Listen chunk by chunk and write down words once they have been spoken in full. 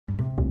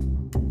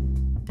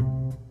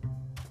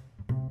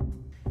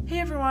Hey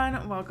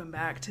everyone, welcome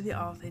back to the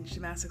All Things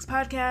Gymnastics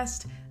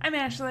podcast. I'm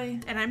Ashley.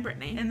 And I'm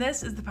Brittany. And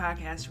this is the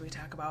podcast where we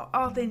talk about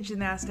all things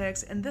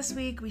gymnastics. And this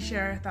week we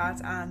share our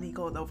thoughts on the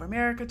Gold Over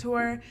America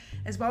tour,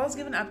 as well as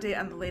give an update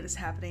on the latest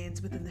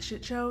happenings within the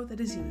shit show that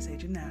is USA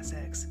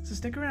Gymnastics. So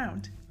stick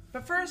around.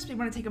 But first, we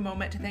want to take a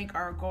moment to thank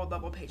our gold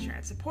level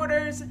Patreon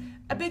supporters.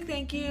 A big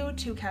thank you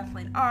to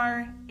Kathleen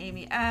R.,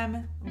 Amy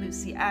M.,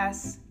 Lucy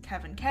S.,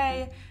 Kevin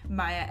K.,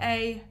 Maya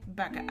A.,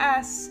 Becca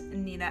S.,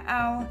 Nina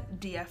L.,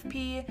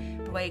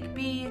 DFP, Blake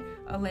B.,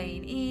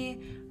 Elaine E.,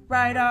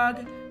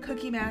 Rydog,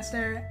 Cookie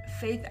Master,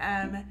 Faith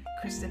M.,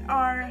 Kristen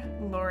R.,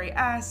 Lori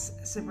S.,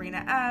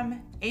 Sabrina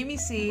M., Amy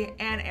C.,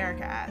 and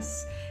Erica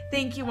S.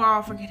 Thank you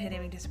all for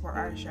continuing to support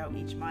our show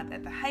each month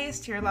at the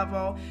highest tier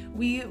level.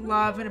 We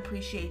love and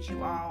appreciate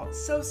you all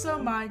so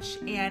much,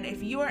 and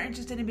if you are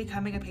interested in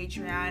becoming a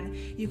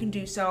Patreon, you can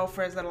do so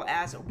for as little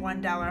as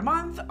 $1 a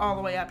month all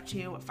the way up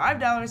to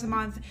 $5 a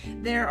month.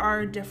 There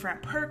are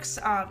different perks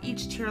of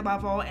each tier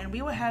level, and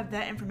we will have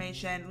that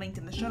information linked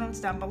in the show notes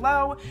down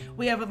below.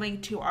 We have a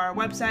link to our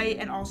website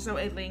and also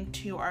a link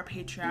to our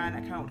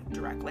Patreon account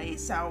directly,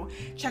 so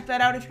check that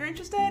out if you're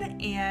interested,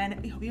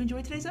 and we hope you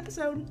enjoyed today's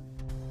episode.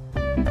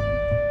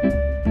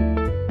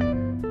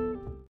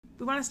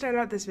 We want to start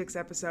out this week's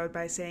episode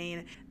by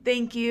saying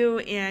thank you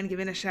and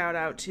giving a shout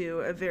out to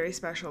a very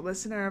special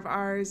listener of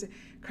ours,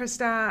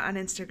 Krista on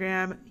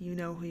Instagram. You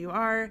know who you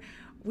are.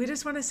 We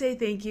just want to say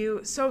thank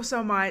you so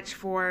much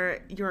for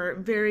your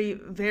very,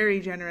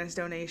 very generous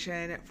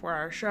donation for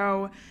our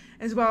show,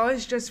 as well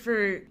as just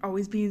for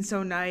always being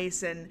so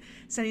nice and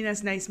sending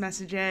us nice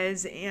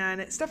messages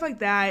and stuff like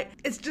that.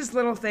 It's just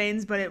little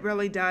things, but it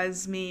really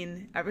does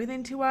mean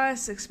everything to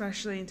us,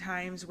 especially in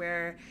times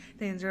where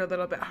things are a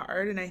little bit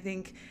hard. And I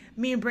think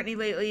me and Brittany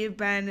lately have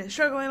been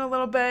struggling a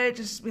little bit.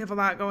 Just we have a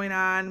lot going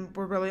on.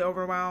 We're really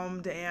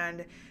overwhelmed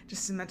and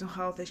just some mental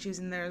health issues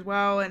in there as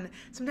well. And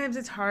sometimes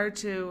it's hard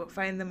to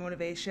find the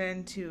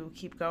motivation to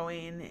keep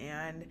going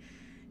and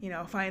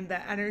find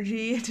the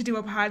energy to do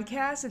a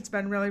podcast. It's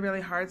been really,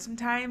 really hard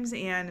sometimes,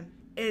 and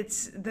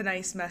it's the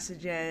nice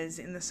messages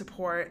and the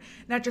support,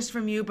 not just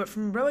from you, but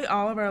from really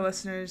all of our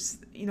listeners.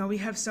 We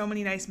have so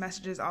many nice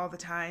messages all the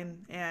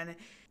time, and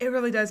it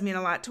really does mean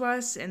a lot to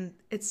us, and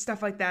it's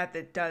stuff like that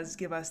that does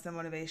give us the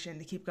motivation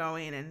to keep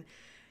going and,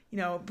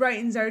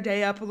 brightens our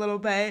day up a little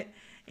bit,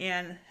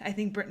 and I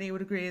think Brittany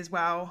would agree as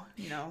well.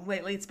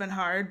 Lately it's been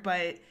hard,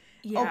 but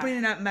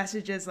opening up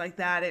messages like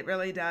that, it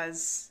really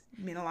does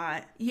mean a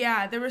lot.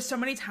 Yeah, there were so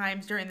many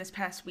times during this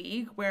past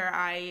week where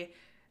I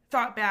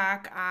thought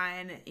back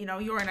on,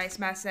 your nice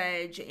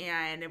message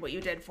and what you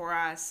did for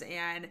us,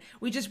 and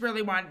we just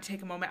really wanted to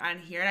take a moment on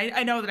here. And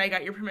I know that I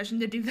got your permission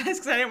to do this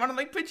because I didn't want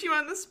to put you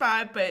on the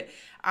spot, but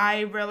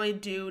I really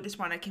do just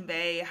want to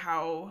convey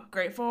how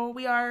grateful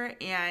we are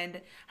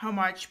and how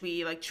much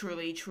we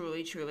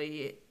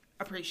truly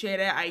appreciate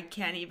it. I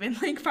can't even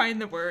find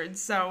the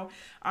words. So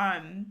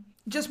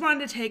just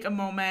wanted to take a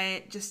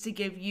moment just to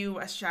give you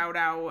a shout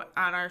out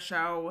on our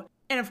show.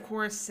 And of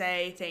course,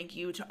 say thank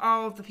you to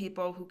all of the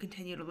people who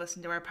continue to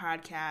listen to our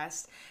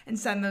podcast and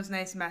send those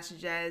nice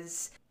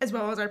messages, as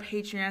well as our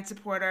Patreon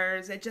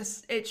supporters.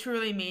 It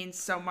truly means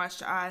so much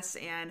to us.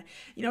 And,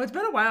 it's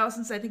been a while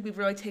since I think we've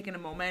really taken a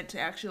moment to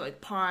actually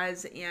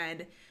pause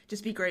and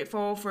just be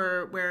grateful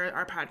for where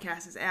our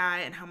podcast is at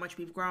and how much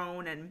we've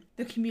grown and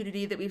the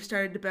community that we've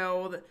started to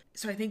build.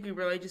 So I think we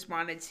really just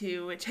wanted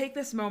to take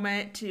this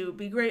moment to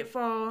be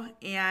grateful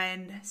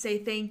and say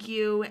thank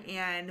you,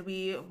 and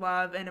we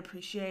love and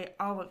appreciate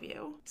all of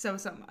you so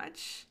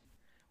much.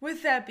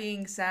 With that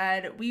being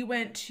said, we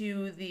went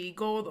to the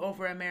Gold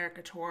Over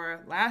America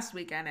tour last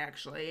weekend,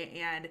 actually,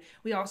 and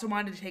we also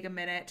wanted to take a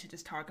minute to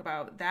just talk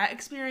about that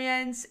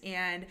experience,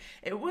 and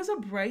it was a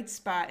bright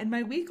spot in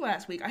my week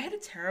last week. I had a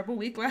terrible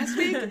week last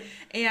week,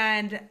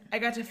 and I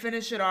got to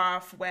finish it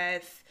off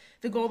with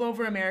the Gold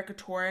Over America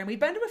tour, and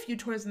we've been to a few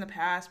tours in the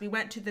past. We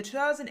went to the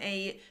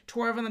 2008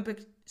 Tour of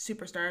Olympic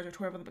Superstars or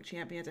Tour of Olympic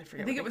Champions. I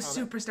think it was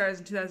Superstars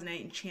in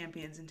 2008 and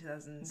Champions in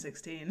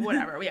 2016.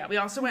 Whatever. Yeah, we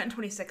also went in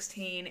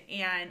 2016,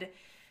 and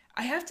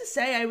I have to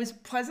say I was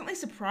pleasantly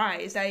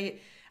surprised. I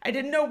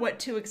didn't know what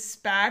to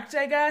expect,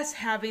 I guess,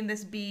 having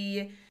this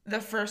be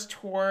the first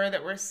tour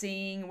that we're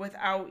seeing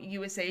without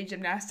USA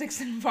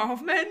Gymnastics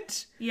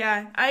involvement.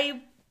 Yeah,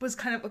 I was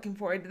kind of looking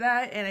forward to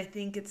that, and I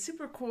think it's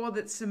super cool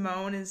that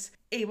Simone is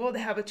able to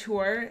have a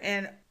tour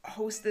and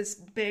host this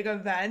big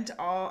event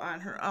all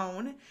on her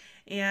own.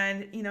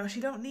 And, she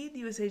don't need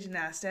USA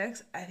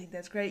Gymnastics. I think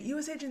that's great.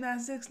 USA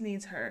Gymnastics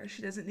needs her.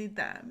 She doesn't need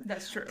them.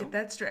 That's true. Get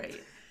that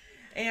straight.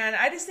 And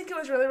I just think it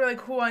was really, really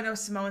cool. I know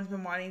Simone's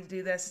been wanting to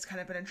do this. It's kind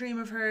of been a dream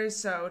of hers.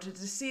 So to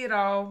see it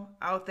all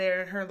out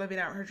there, her living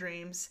out her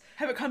dreams,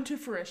 have it come to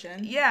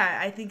fruition. Yeah,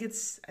 I think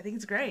it's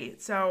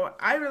great. So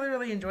I really,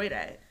 really enjoyed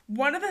it.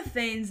 One of the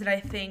things that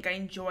I think I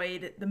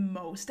enjoyed the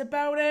most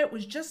about it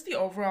was just the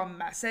overall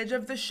message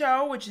of the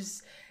show, which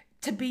is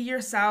to be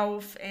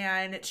yourself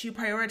and to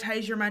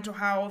prioritize your mental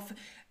health.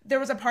 There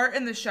was a part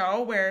in the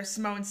show where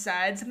Simone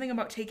said something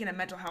about taking a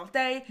mental health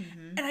day,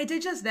 and I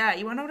did just that.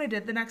 You want to know what I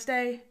did the next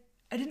day?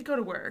 I didn't go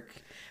to work.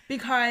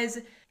 Because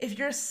if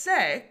you're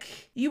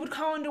sick, you would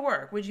call into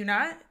work, would you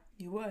not?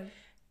 You would.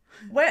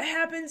 What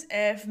happens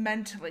if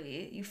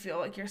mentally you feel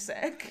like you're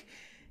sick?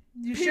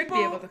 You should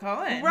be able to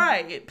call in.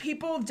 Right.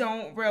 People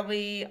don't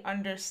really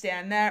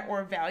understand that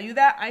or value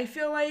that, I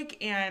feel like.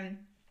 And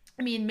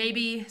I mean,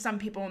 maybe some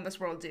people in this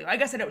world do. I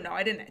guess I don't know.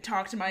 I didn't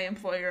talk to my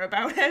employer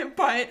about it,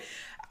 but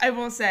I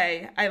will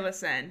say I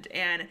listened.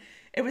 And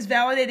it was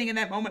validating in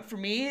that moment for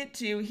me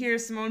to hear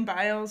Simone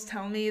Biles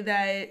tell me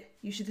that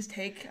you should just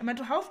take a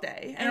mental health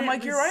day. And I'm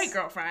like, you're right,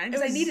 girlfriend,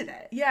 because I needed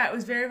it. Yeah, it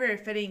was very, very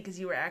fitting because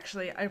you were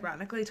actually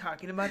ironically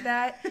talking about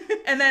that.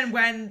 And then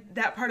when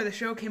that part of the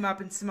show came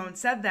up and Simone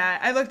said that,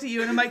 I looked at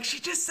you and I'm like,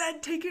 she just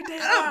said take your day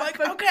off. I'm like,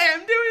 okay, I'm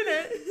doing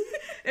it.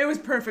 It was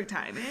perfect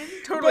timing.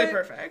 Totally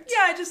perfect.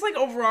 Yeah, just like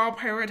overall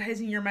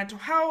prioritizing your mental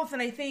health.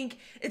 And I think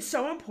it's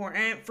so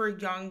important for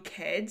young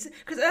kids,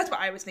 because that's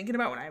what I was thinking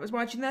about when I was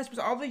watching this, was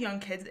all the young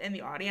kids in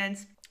the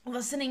audience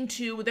listening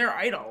to their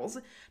idols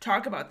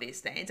talk about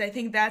these things. I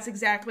think that's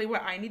exactly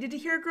what I needed to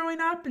hear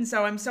growing up. And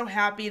so I'm so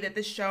happy that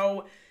this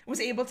show was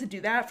able to do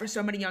that for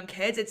so many young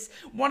kids. It's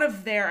one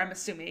of their, I'm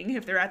assuming,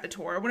 if they're at the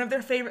tour, one of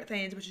their favorite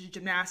things, which is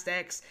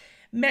gymnastics,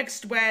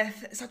 mixed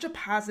with such a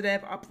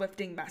positive,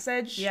 uplifting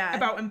message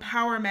about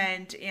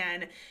empowerment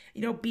and,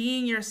 you know,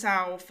 being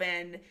yourself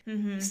and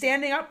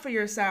standing up for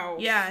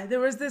yourself. Yeah, there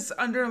was this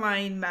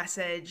underlying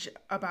message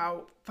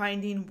about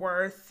finding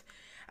worth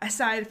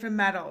aside from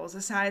medals,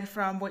 aside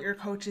from what your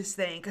coaches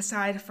think,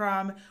 aside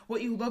from what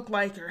you look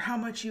like or how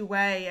much you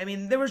weigh. I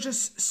mean, there was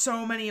just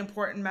so many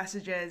important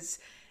messages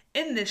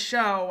in this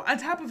show, on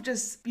top of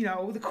just, you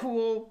know, the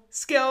cool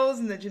skills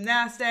and the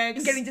gymnastics.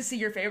 And getting to see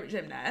your favorite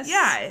gymnast.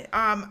 Yeah,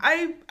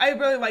 I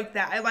really liked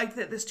that. I liked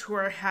that this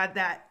tour had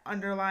that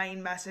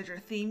underlying message or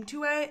theme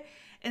to it,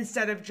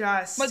 instead of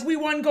just... Like, we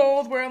won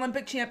gold, we're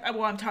Olympic champ...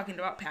 Well, I'm talking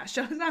about past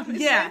shows,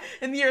 obviously. Yeah.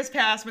 In the years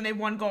past, when they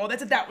won gold,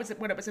 that was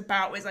what it was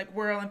about, was like,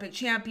 we're Olympic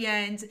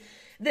champions,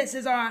 this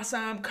is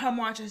awesome, come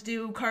watch us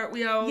do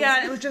cartwheels.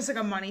 Yeah, and it was just like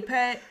a money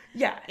pit.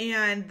 Yeah.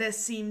 And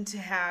this seemed to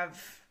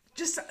have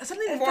just something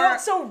it more... It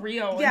felt so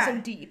real and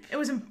so deep. It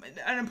was an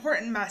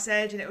important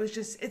message, and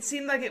it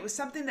seemed like it was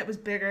something that was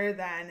bigger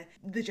than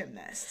the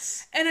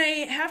gymnasts. And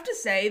I have to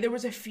say, there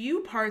was a few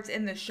parts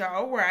in the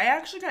show where I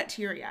actually got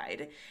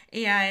teary-eyed.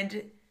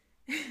 And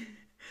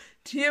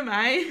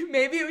TMI,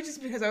 maybe it was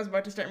just because I was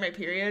about to start my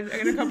period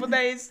in a couple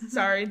days.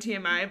 Sorry,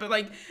 TMI. But,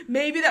 like,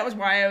 maybe that was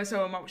why I was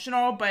so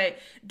emotional. But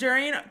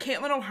during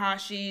Caitlin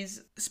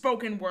Ohashi's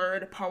spoken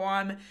word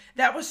poem,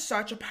 that was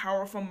such a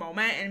powerful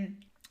moment.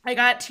 And I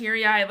got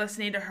teary-eyed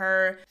listening to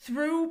her,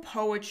 through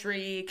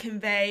poetry,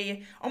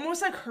 convey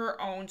almost like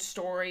her own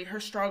story, her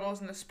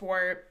struggles in the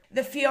sport,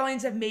 the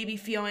feelings of maybe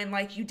feeling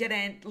like you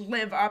didn't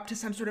live up to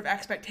some sort of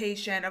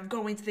expectation of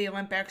going to the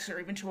Olympics or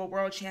even to a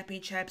World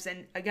Championships,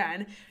 and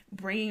again,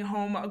 bringing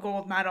home a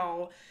gold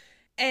medal,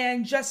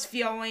 and just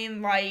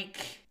feeling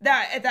like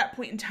that at that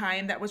point in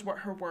time, that was what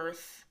her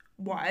worth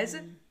was.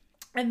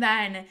 And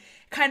then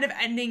kind of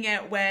ending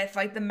it with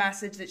like the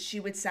message that she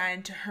would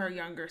send to her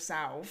younger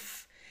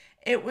self.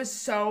 It was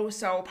so,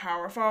 so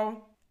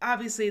powerful.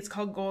 Obviously, it's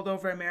called Gold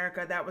Over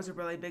America. That was a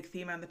really big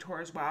theme on the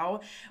tour as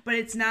well. But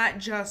it's not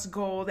just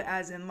gold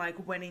as in,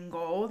 like, winning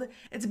gold.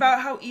 It's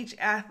about how each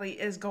athlete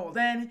is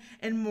golden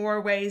in more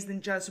ways than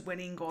just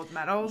winning gold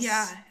medals.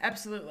 Yeah,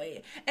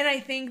 absolutely. And I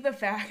think the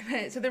fact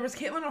that... So there was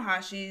Caitlin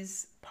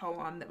Ohashi's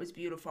poem that was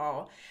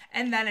beautiful.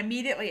 And then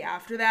immediately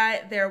after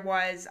that, there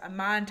was a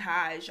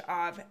montage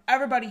of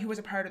everybody who was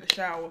a part of the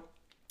show,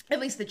 at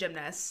least the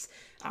gymnasts.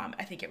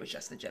 I think it was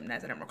just the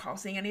gymnasts. I don't recall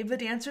seeing any of the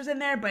dancers in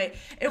there, but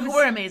it was... Who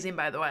were amazing,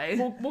 by the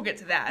way. We'll get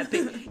to that.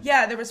 But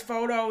yeah, there was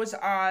photos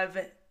of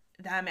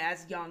them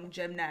as young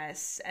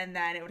gymnasts, and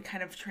then it would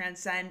kind of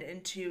transcend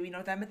into, you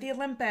know, them at the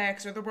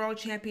Olympics or the World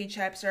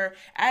Championships or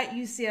at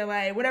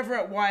UCLA, whatever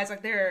it was,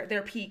 like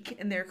their peak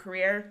in their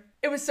career.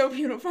 It was so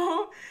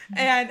beautiful.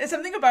 And it's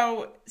something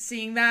about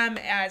seeing them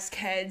as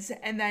kids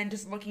and then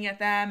just looking at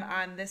them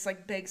on this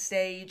like big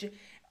stage,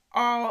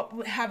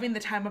 all having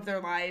the time of their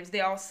lives. They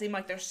all seem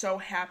like they're so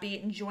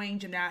happy, enjoying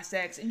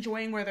gymnastics,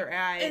 enjoying where they're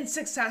at. And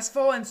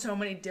successful in so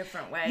many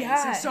different ways.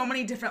 Yeah. So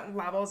many different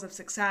levels of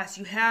success.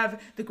 You have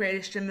the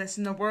greatest gymnasts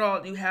in the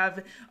world. You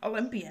have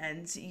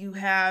Olympians. You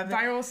have...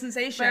 Viral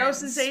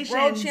sensations.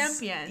 World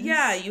champions.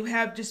 Yeah, you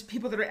have just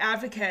people that are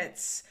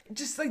advocates.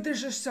 Just like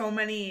there's just so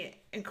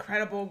many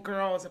incredible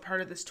girls a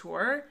part of this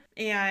tour.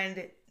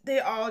 And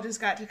they all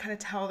just got to kind of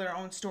tell their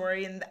own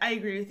story. And I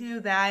agree with you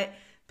that...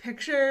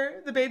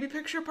 the baby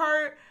picture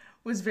part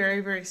was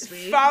very, very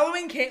sweet.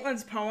 Following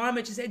Caitlin's poem,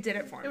 it did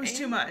it for me. It was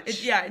too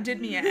much. It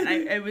did me in.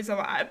 It was a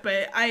lot,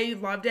 but I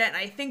loved it, and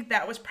I think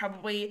that was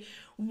probably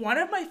one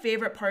of my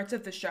favorite parts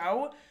of the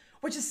show,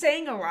 which is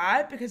saying a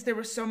lot because there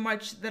was so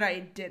much that I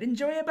did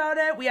enjoy about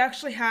it. We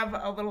actually have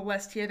a little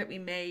list here that we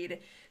made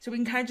so we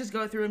can kind of just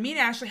go through. And me and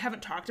Ashley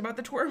haven't talked about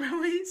the tour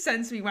really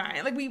since we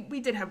went. Like, we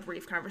did have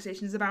brief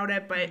conversations about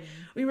it, but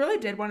we really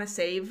did want to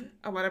save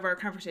a lot of our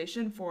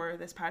conversation for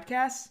this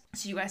podcast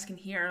so you guys can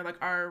hear, like,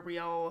 our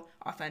real,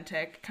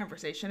 authentic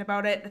conversation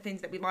about it, the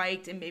things that we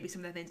liked, and maybe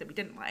some of the things that we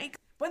didn't like.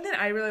 One thing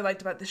I really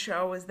liked about the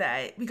show was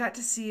that we got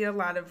to see a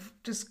lot of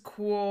just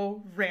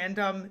cool,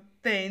 random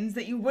things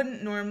that you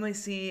wouldn't normally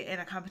see in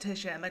a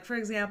competition. Like, for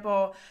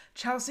example,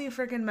 Chelsea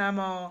freaking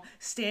Memo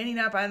standing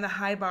up on the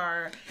high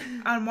bar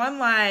on one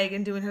leg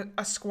and doing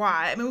a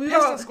squat. I mean,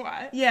 Pistol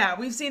squat. Yeah,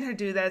 we've seen her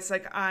do this,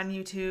 like, on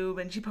YouTube,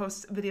 and she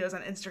posts videos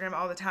on Instagram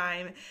all the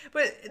time.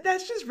 But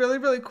that's just really,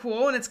 really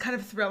cool, and it's kind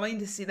of thrilling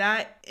to see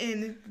that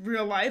in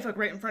real life, like,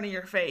 right in front of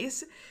your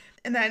face.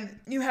 And then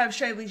you have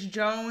Shilese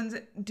Jones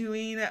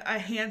doing a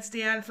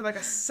handstand for like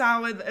a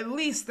solid at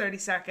least 30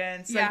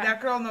 seconds. Yeah. Like,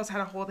 that girl knows how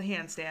to hold a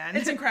handstand.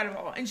 It's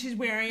incredible. And she's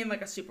wearing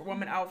like a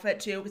Superwoman outfit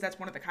too, because that's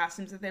one of the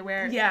costumes that they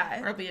wear.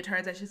 Yeah. Or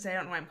leotards, I should say. I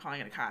don't know why I'm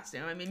calling it a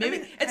costume. I mean,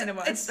 maybe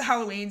it's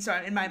Halloween,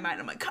 so in my mind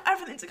I'm like,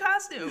 everything's a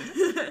costume.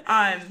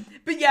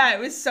 But yeah, it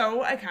was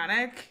so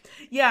iconic.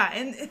 Yeah,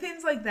 and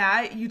things like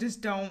that you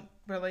just don't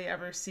really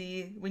ever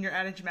see when you're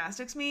at a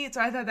gymnastics meet.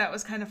 So I thought that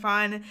was kind of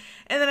fun.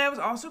 And then I was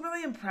also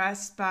really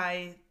impressed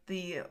by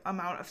the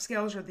amount of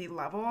skills, or the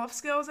level of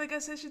skills, I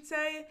guess I should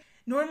say.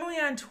 Normally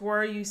on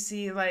tour you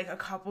see like a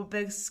couple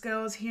big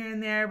skills here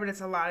and there, but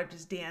it's a lot of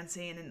just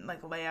dancing and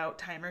like layout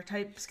timer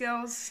type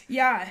skills.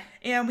 Yeah.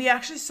 And we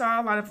actually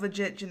saw a lot of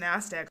legit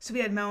gymnastics. So we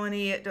had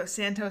Melanie Dos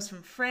Santos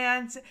from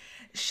France.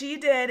 She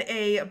did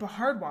a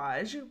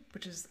bahardwage,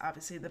 which is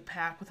obviously the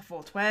pack with a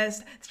full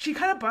twist. She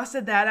kind of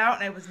busted that out,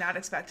 and I was not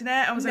expecting it.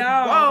 I was like,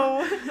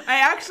 whoa.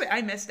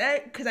 I missed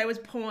it because I was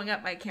pulling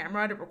up my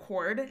camera to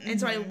record. And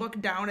so I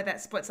looked down at that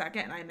split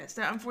second, and I missed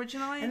it,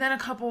 unfortunately. And then a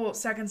couple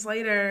seconds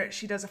later,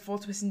 she does a full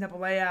twist and double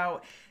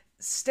layout,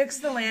 sticks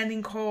the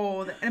landing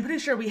cold, and I'm pretty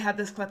sure we had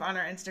this clip on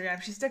our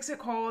Instagram. She sticks it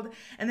cold,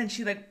 and then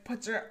she like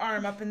puts her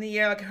arm up in the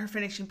air, like her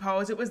finishing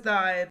pose. It was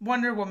the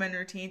Wonder Woman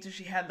routine, so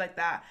she had like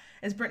that,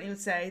 as Brittany would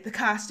say, the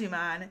costume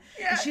on.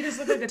 Yeah. And she just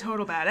looked like a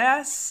total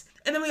badass.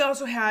 And then we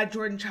also had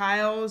Jordan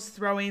Childs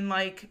throwing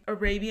like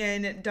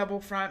Arabian double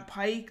front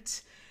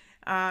piked.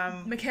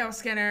 Mikhail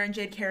Skinner and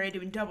Jade Carey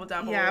doing double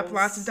doubles. Yeah,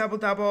 lots of double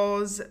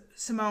doubles.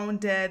 Simone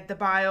did the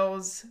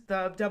biles,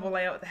 the double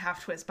layout, the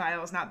half twist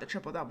biles, not the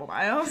triple double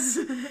biles.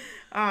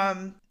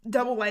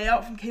 Double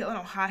layout from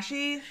Caitlin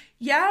Ohashi.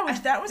 Yeah,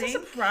 that was a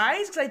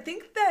surprise, because I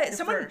think that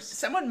first.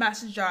 someone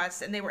messaged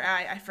us, and they were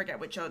at, I forget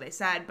what show they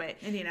said, but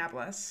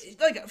Indianapolis.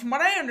 Like, from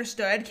what I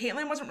understood,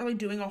 Caitlin wasn't really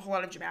doing a whole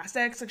lot of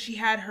gymnastics. Like, she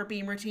had her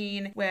beam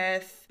routine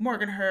with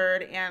Morgan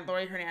Hurd and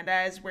Lori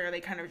Hernandez, where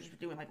they kind of just were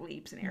doing like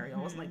leaps and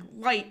aerials and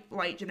like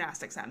light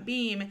gymnastics on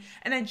beam.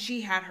 And then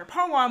she had her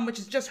poem, which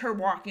is just her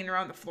walking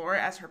around the floor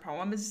as her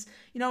poem is,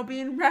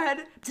 being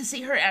read. To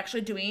see her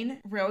actually doing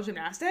real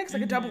gymnastics,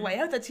 like a double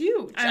layout, that's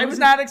huge. I was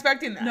not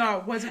expecting that.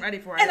 No, wasn't ready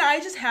for it. And I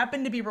just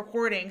happened to be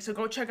recording, so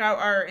go check out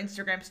our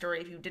Instagram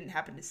story if you didn't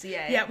happen to see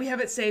it. Yeah, we have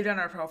it saved on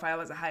our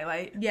profile as a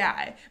highlight.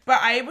 Yeah, but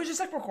I was just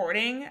like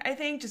recording, I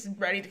think, just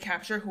ready to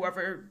capture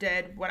whoever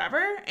did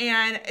whatever,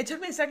 and it took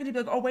me a second to be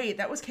like, oh wait,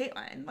 that was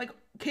Caitlin. Like,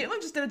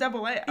 Caitlin just did a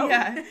double layout.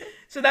 Yeah,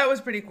 so that was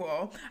pretty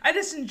cool. I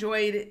just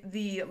enjoyed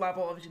the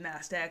level of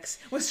gymnastics.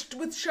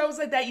 With shows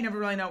like that, you never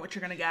really know what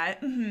you're gonna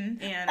get. And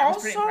I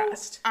was pretty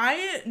impressed.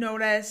 I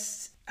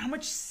noticed how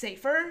much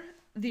safer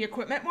the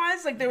equipment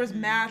was. Like, there was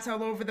mats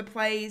all over the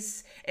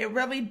place. It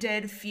really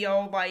did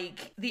feel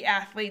like the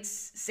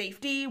athletes'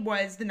 safety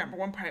was the number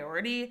one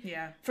priority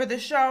for the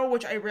show,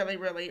 which I really,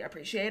 really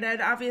appreciated,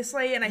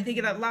 obviously. And I think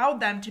it allowed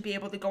them to be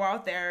able to go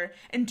out there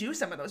and do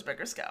some of those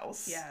bigger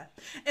skills. Yeah.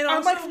 And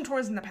unlike from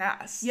tours in the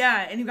past.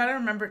 Yeah, and you gotta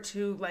remember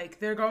too, like,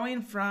 they're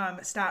going from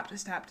stop to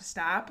stop to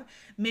stop.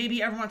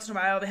 Maybe every once in a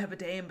while they have a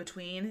day in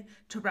between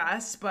to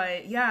rest,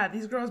 but yeah,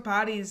 these girls'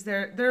 bodies,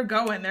 they're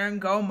in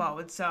go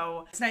mode.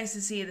 So it's nice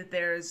to see that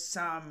there's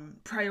some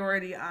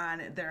priority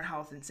on their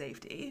health and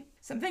safety.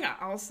 Something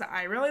else that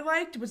I really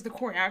liked was the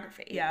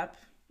choreography. Yep.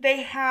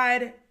 They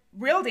had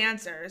real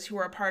dancers who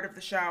were a part of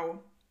the show.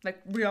 Like,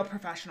 real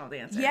professional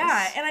dancers.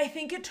 Yeah, and I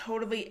think it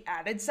totally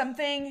added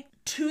something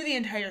to the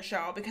entire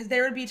show, because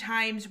there would be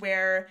times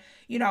where,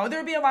 there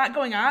would be a lot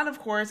going on, of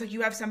course. Like,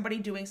 you have somebody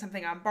doing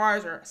something on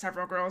bars, or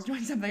several girls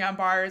doing something on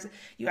bars.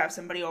 You have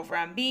somebody over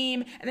on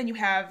beam, and then you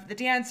have the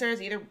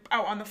dancers either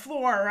out on the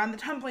floor or on the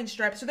tumbling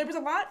strip. So there was a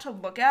lot to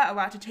look at, a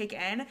lot to take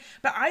in.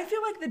 But I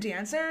feel like the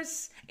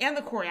dancers and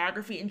the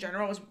choreography in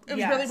general was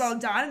really well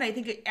done, and I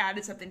think it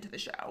added something to the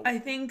show. I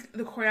think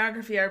the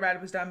choreography I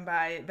read was done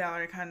by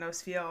Valerie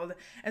Condos Field,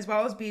 as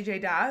well as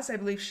BJ Das. I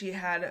believe she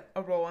had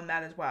a role in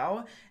that as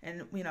well.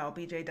 And,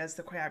 BJ does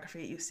the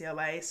choreography at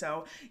UCLA.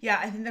 So, yeah,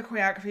 I think the choreography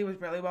choreography was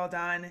really well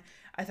done.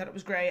 I thought it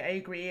was great. I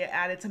agree. It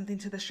added something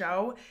to the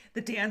show. The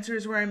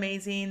dancers were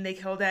amazing. They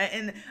killed it.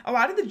 And a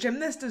lot of the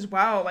gymnasts as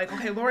well. Like,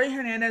 okay, Lori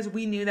Hernandez,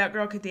 we knew that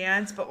girl could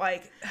dance, but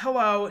like,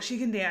 hello, she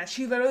can dance.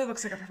 She literally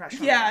looks like a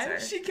professional dancer. Yeah,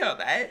 she killed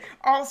it.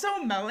 Also,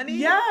 Melanie.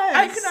 Yes.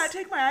 I could not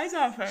take my eyes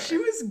off her. She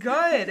was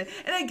good.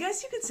 And I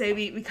guess you could say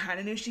we kind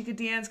of knew she could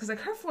dance because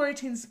like her floor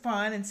routine's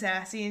fun and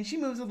sassy and she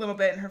moves a little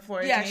bit in her floor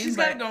routine. Yeah, she's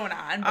got it going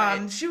on.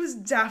 But she was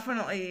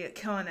definitely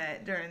killing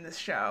it during this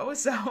show.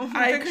 So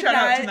I big could shout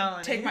out to not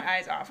Melanie. take my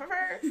eyes off of her.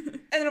 And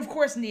then, of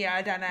course,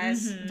 Nia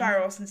Dennis,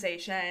 viral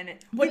sensation.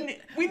 We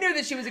knew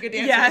that she was a good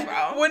dancer as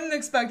well. Wouldn't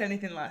expect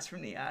anything less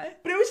from Nia.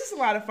 But it was just a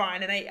lot of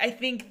fun. And I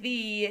think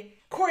the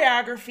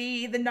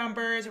choreography, the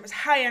numbers, it was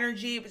high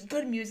energy. It was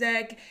good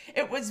music.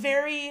 It was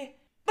very,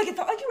 like, it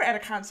felt like you were at a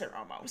concert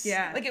almost.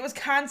 Yeah. Like, it was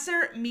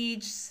concert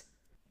meets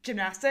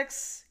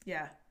gymnastics.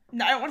 Yeah.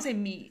 No, I don't want to say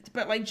meet,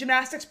 but, like,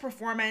 gymnastics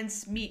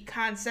performance, meet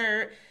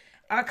concert.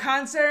 A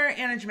concert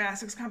and a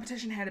gymnastics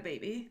competition had a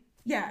baby.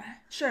 Yeah,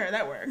 sure,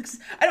 that works.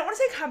 I don't want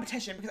to say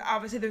competition because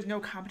obviously there's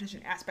no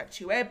competition aspect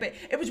to it, but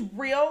it was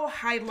real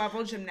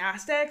high-level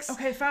gymnastics.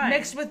 Okay, fine.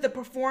 Mixed with the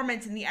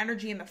performance and the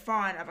energy and the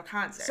fun of a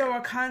concert. So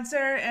a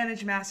concert and a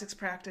gymnastics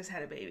practice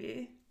had a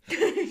baby.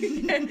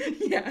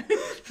 Yeah,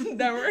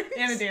 that works.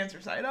 And a dance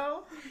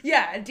recital.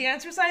 Yeah, a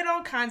dance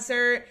recital,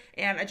 concert,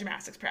 and a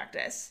gymnastics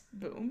practice.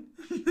 Boom.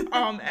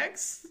 All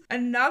mix.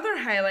 Another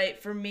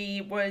highlight for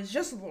me was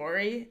just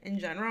Lori in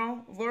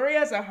general. Lori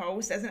as a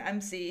host, as an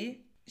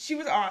MC. She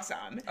was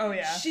awesome. Oh,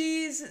 yeah.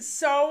 She's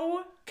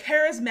so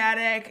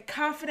charismatic,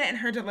 confident in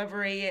her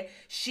delivery.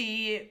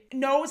 She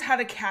knows how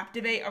to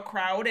captivate a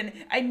crowd. And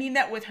I mean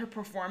that with her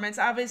performance,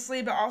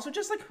 obviously, but also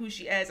just like who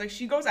she is. Like,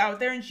 she goes out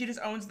there and she just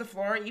owns the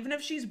floor, even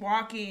if she's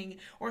walking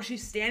or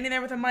she's standing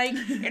there with a mic,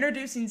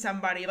 introducing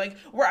somebody. Like,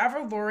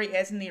 wherever Lori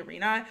is in the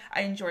arena,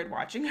 I enjoyed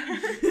watching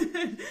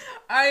her.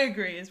 I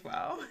agree as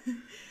well.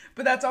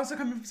 But that's also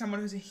coming from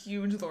someone who's a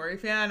huge Lori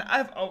fan.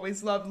 I've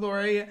always loved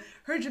Lori.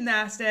 Her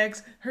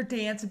gymnastics, her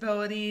dance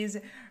abilities,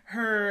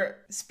 her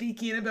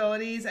speaking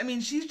abilities. I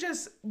mean, she's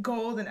just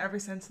gold in every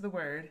sense of the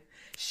word.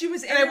 She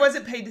was, and I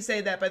wasn't paid to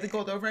say that by the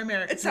Gold Over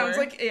America. It sounds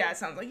like, yeah, it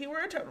sounds like you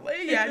were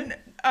totally. Yeah,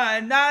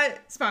 not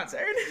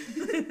sponsored.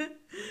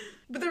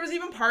 But there was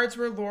even parts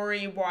where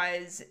Lori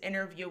was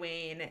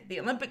interviewing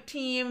the Olympic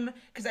team,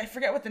 because I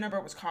forget what the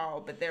number was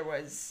called, but they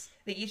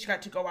each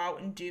got to go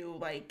out and do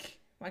like,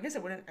 well,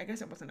 I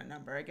guess it wasn't a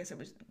number. I guess it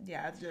was,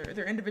 yeah,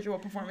 their individual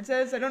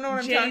performances. I don't know what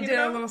I'm talking about. Jay did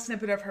a little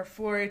snippet of her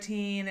floor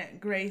routine.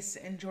 Grace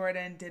and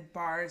Jordan did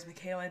bars.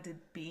 Michaela did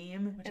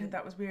beam, which I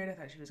thought was weird. I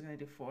thought she was going to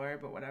do floor,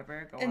 but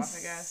whatever. Go off,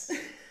 I guess.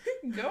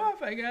 Go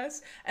off, I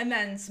guess. And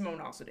then Simone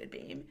also did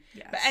beam.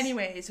 Yes. But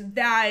anyways,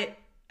 that,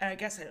 I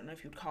guess I don't know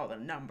if you'd call it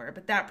a number,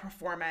 but that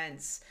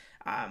performance,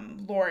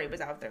 Lori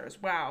was out there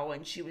as well,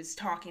 and she was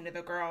talking to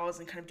the girls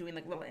and kind of doing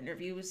like little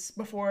interviews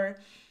before.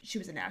 She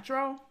was a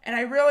natural, and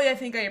I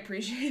think I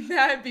appreciate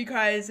that,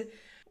 because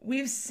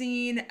we've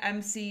seen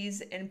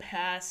MCs in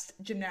past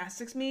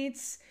gymnastics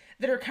meets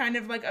that are kind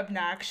of like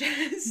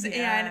obnoxious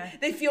and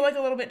they feel like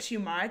a little bit too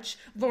much.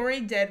 Lori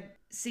did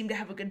seem to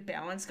have a good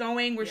balance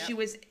going where she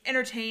was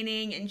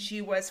entertaining and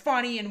she was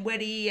funny and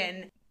witty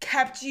and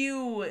kept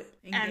you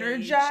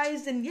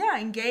energized and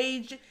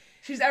engaged.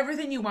 She's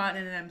everything you want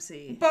in an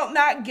MC. But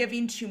not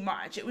giving too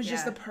much. It was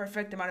just the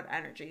perfect amount of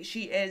energy.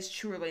 She is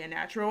truly a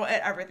natural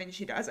at everything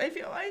she does, I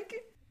feel like.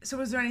 So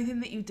was there anything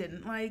that you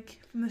didn't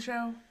like from the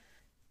show?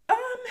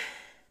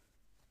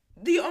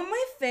 The only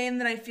thing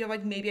that I feel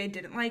like maybe I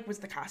didn't like was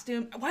the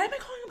costume. Why am I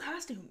calling them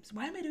costumes?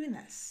 Why am I doing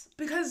this?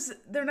 Because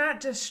they're not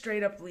just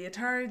straight up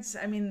leotards.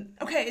 I mean...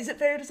 Okay, is it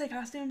fair to say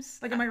costumes?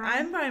 Like, am I wrong?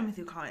 I'm fine with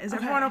you calling it. Is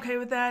everyone okay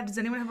with that? Does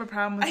anyone have a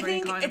problem with calling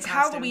them costumes? I think it's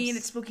Halloween,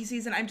 it's spooky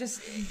season.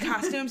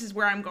 Costumes is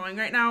where I'm going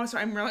right now, so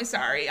I'm really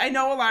sorry. I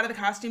know a lot of the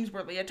costumes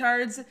were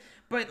leotards,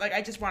 but, like,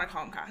 I just want to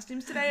call them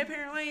costumes today,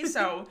 apparently.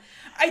 So,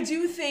 I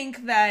do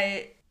think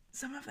that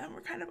some of them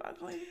were kind of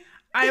ugly.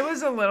 I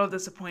was a little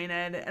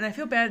disappointed, and I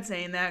feel bad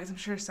saying that because I'm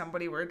sure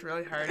somebody worked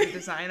really hard to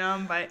design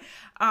them. But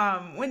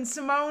when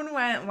Simone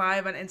went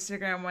live on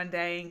Instagram one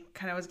day and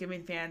kind of was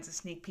giving fans a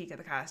sneak peek at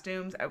the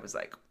costumes, I was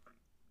like,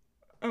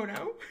 oh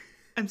no,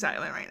 I'm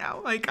silent right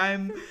now. Like,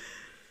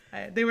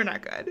 they were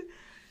not good.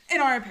 In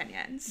our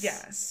opinions.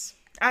 Yes.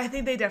 I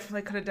think they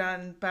definitely could have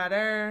done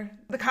better.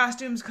 The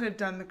costumes could have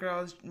done the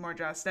girls more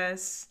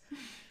justice.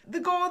 The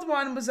gold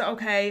one was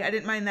okay. I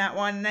didn't mind that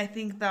one. And I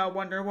think the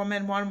Wonder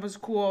Woman one was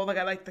cool. Like,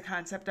 I liked the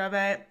concept of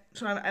it.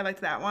 So I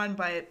liked that one.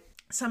 But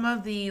some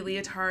of the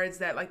leotards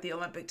that, like, the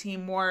Olympic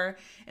team wore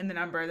in the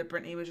number that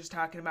Brittany was just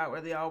talking about,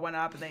 where they all went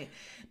up and they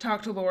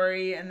talked to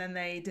Lori and then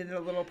they did a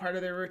little part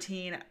of their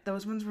routine,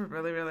 those ones were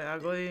really, really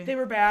ugly. They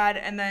were bad.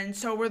 And then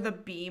so were the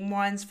beam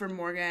ones for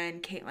Morgan,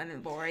 Caitlin,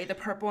 and Lori. The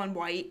purple and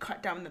white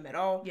cut down the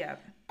middle. Yeah.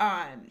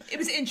 It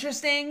was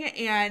interesting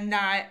and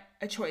not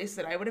a choice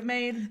that I would have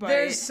made, but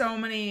there's so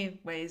many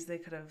ways they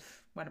could have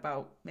went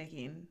about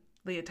making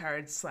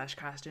leotards /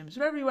 costumes,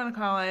 whatever you want to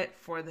call it,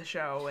 for the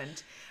show,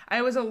 and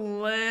I was a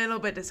little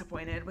bit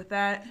disappointed with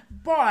that.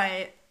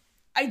 But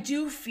I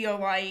do feel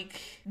like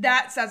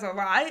that says a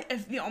lot.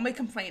 If the only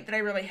complaint that I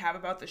really have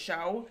about the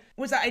show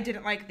was that I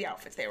didn't like the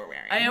outfits they were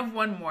wearing. I have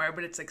one more,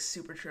 but it's like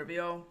super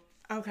trivial.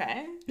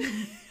 Okay.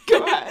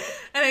 Go ahead.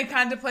 And I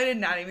contemplated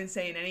not even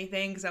saying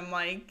anything because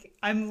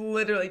I'm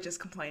literally just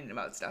complaining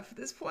about stuff at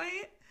this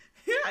point.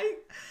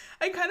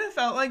 I kind of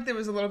felt like there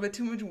was a little bit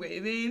too much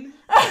waving.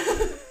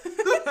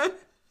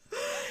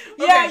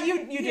 Yeah,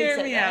 you did hear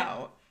say me that.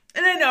 out.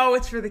 And I know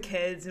it's for the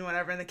kids and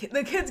whatever, and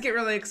the kids get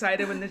really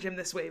excited when the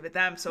gymnasts wave at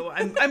them. So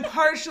I'm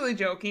partially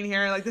joking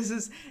here. Like, this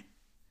is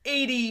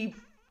 85%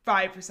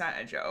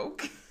 a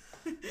joke.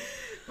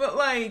 But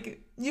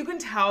like, you can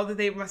tell that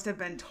they must have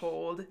been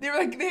told. They were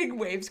like, they had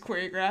waves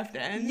choreographed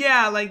in.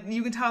 Yeah, like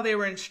you can tell they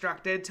were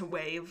instructed to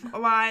wave a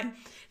lot.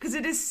 Because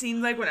it just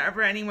seemed like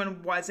whenever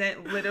anyone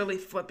wasn't literally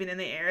flipping in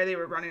the air, they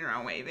were running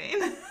around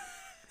waving.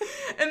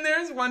 And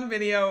there's one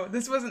video,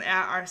 this wasn't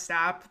at our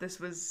stop, this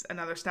was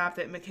another stop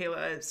that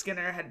Michaela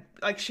Skinner had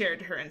like shared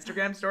to her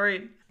Instagram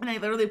story. And I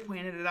literally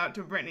pointed it out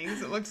to Brittany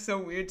because it looked so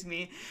weird to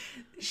me.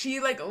 She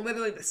like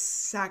literally the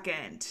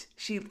second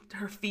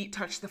her feet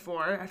touched the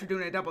floor after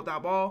doing a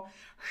double-double,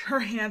 her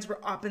hands were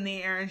up in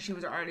the air and she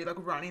was already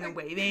like running and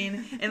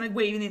waving and like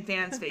waving in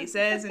fans'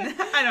 faces. And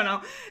I don't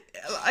know.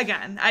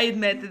 Again, I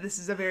admit that this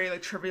is a very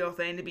like trivial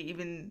thing to be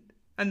even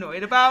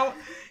annoyed about.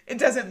 It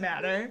doesn't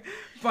matter,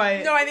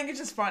 but No, I think it's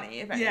just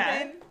funny, if anything.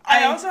 Yeah.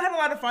 I also had a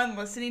lot of fun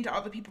listening to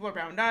all the people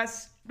around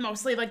us,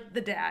 mostly like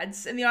the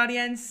dads in the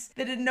audience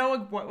that didn't know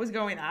what was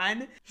going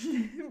on.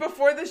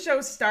 Before the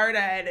show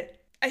started,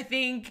 I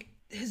think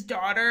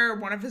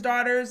one of his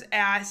daughters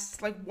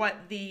asked like what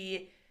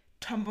the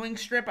tumbling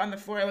strip on the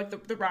floor, like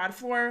the rod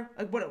floor,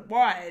 like what it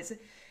was.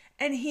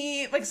 And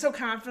he like so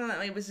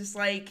confidently was just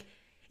like,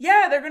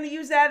 yeah, they're going to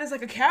use that as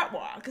like a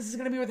catwalk because it's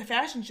going to be where the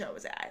fashion show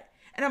is at.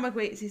 And I'm like,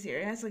 wait, is he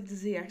serious? Like,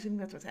 does he actually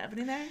think that's what's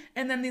happening there?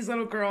 And then these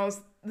little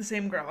girls, the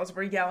same girls,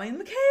 were yelling,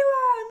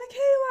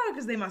 Michaela,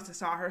 because they must have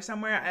saw her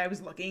somewhere. I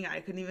was looking. I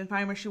couldn't even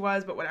find where she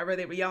was, but whatever.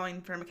 They were yelling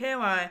for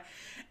Michaela.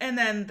 And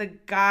then the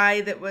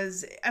guy that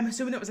was, I'm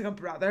assuming it was like a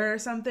brother or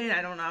something.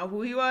 I don't know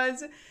who he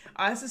was.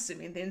 I was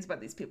assuming things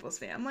about these people's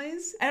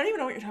families. I don't even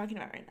know what you're talking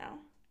about right now.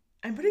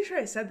 I'm pretty sure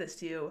I said this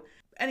to you.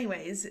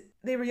 Anyways,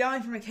 they were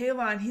yelling for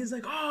Michaela, and he's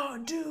like,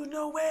 oh, dude,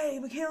 no way.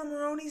 Michaela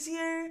Maroney's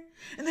here?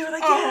 And they were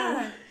like,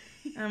 yeah.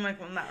 And I'm like,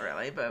 well, not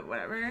really, but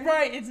whatever.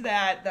 Right, it's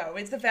that, though.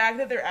 It's the fact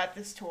that they're at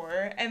this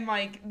tour, and,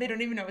 like, they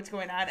don't even know what's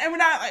going on. And we're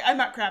not, like, I'm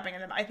not crapping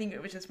on them. I think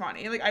it was just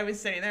funny. Like, I was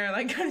sitting there,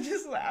 like, kind of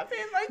just laughing.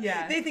 Like,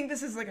 yeah. They think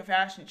this is, like, a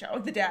fashion show.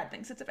 Like, the dad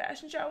thinks it's a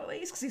fashion show, at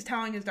least, because he's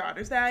telling his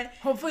daughters that.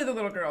 Hopefully the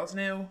little girls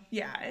knew.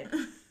 Yeah.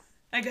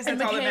 I guess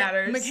that's all that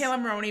matters. Michaela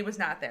Maroney was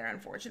not there,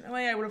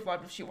 unfortunately. I would have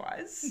loved if she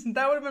was.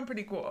 That would have been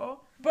pretty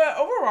cool. But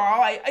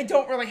overall, I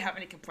don't really have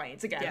any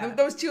complaints. Again, Yeah.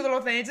 Those two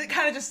little things, it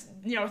kind of just,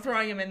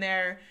 throwing them in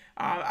there.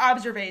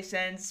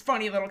 Observations,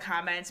 funny little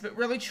comments, but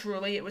really,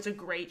 truly, it was a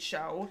great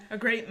show. A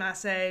great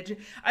message.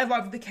 I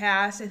loved the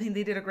cast. I think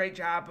they did a great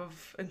job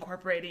of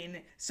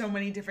incorporating so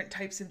many different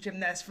types of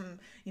gymnasts from,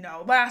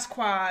 last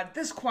quad,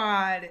 this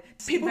quad.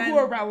 People who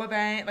are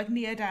relevant, like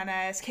Nia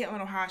Dennis,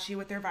 Caitlin Ohashi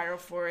with their viral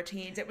floor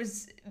routines.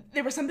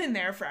 There was something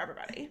there for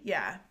everybody.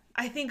 Yeah.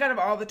 I think out of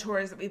all the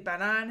tours that we've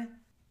been on,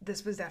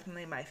 this was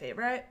definitely my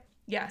favorite.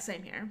 Yeah,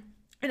 same here.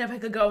 And if I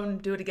could go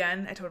and do it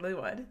again, I totally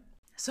would.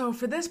 So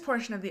for this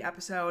portion of the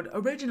episode,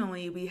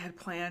 originally we had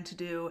planned to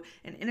do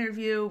an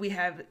interview. We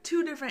have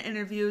 2 different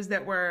interviews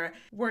that we're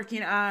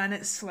working on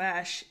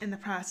 / in the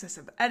process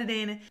of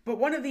editing. But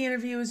one of the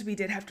interviews we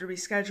did have to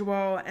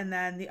reschedule, and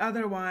then the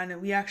other one,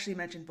 we actually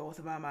mentioned both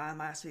of them on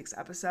last week's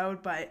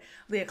episode, but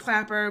Leah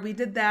Clapper, we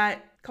did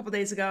that a couple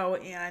days ago,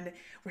 and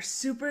we're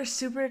super,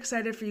 super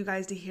excited for you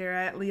guys to hear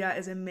it. Leah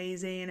is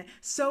amazing,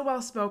 so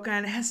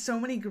well-spoken, has so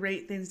many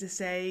great things to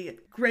say,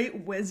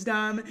 great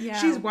wisdom. Yeah.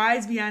 She's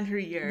wise beyond her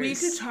years. We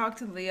could talk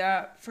to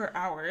Leah for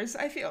hours,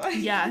 I feel like.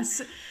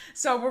 Yes.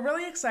 So we're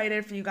really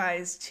excited for you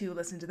guys to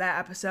listen to that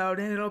episode,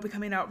 and it'll be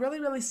coming out really,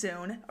 really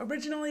soon.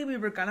 Originally, we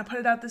were going to put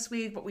it out this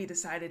week, but we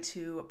decided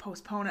to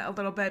postpone it a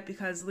little bit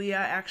because Leah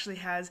actually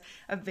has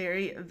a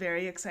very,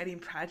 very exciting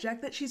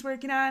project that she's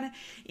working on,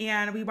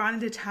 and we wanted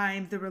to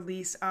time the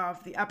release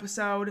of the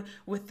episode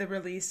with the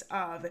release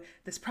of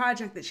this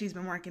project that she's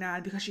been working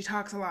on because she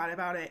talks a lot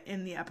about it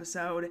in the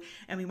episode,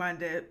 and we wanted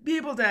to be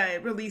able to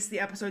release the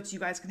episode so you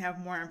guys can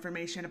have more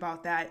information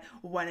about that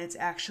when it's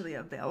actually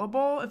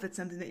available, if it's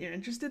something that you're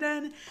interested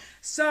in.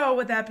 So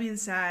with that being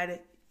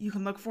said, you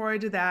can look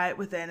forward to that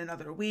within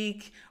another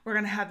week. We're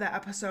going to have that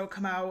episode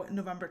come out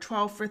November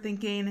 12th for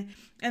Thinking.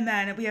 And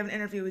then we have an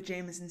interview with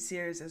Jameson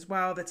Sears as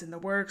well that's in the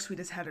works. We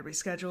just had to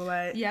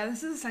reschedule it. Yeah,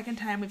 this is the second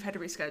time we've had to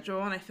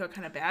reschedule, and I feel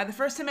kind of bad. The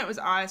first time it was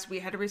us, we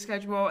had to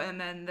reschedule,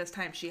 and then this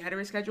time she had to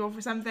reschedule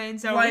for something.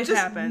 So Life it's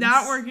just happens.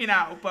 not working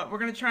out, but we're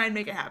going to try and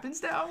make it happen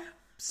still.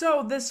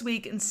 So this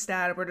week,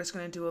 instead, we're just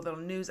going to do a little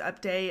news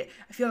update.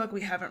 I feel like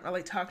we haven't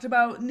really talked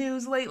about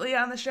news lately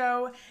on the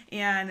show,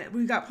 and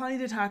we've got plenty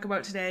to talk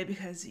about today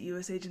because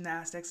USA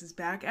Gymnastics is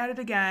back at it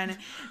again,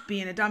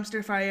 being a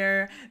dumpster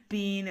fire,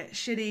 being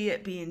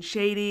shitty, being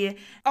shady,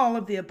 all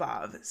of the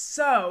above.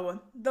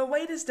 So the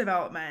latest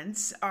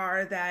developments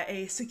are that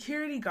a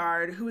security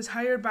guard who was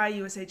hired by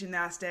USA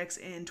Gymnastics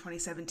in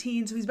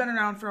 2017, so he's been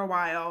around for a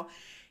while,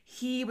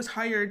 he was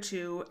hired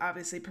to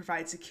obviously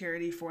provide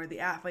security for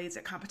the athletes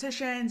at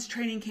competitions,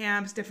 training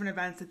camps, different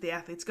events that the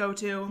athletes go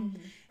to.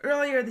 Mm-hmm.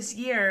 Earlier this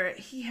year,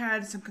 he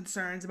had some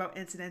concerns about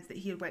incidents that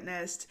he had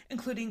witnessed,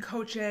 including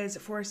coaches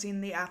forcing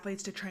the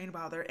athletes to train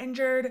while they're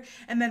injured,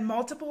 and then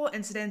multiple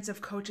incidents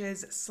of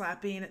coaches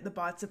slapping the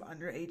butts of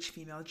underage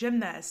female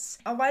gymnasts.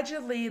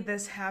 Allegedly,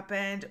 this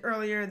happened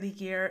earlier in the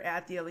year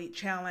at the Elite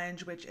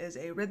Challenge, which is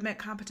a rhythmic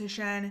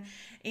competition,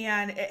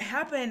 and it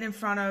happened in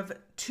front of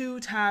two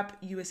top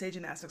USA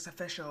Gymnastics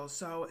officials.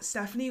 So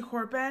Stephanie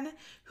Corpin,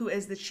 who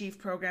is the chief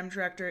program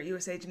director at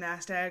USA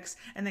Gymnastics,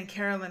 and then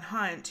Carolyn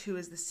Hunt, who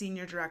is the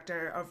senior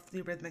director of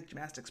the rhythmic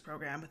gymnastics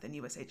program within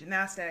USA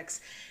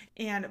Gymnastics.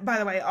 And by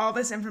the way, all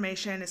this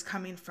information is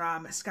coming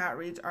from Scott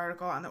Reed's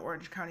article on the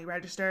Orange County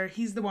Register.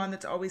 He's the one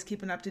that's always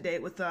keeping up to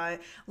date with the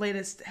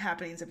latest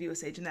happenings of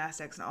USA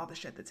Gymnastics and all the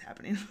shit that's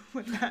happening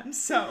with them.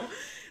 So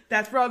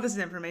that's where all this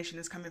information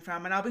is coming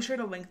from. And I'll be sure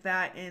to link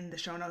that in the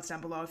show notes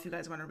down below if you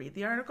guys want to read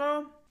the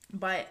article.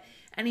 But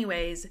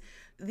anyways,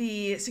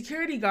 the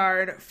security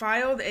guard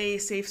filed a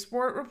Safe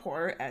Sport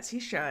report, as he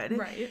should.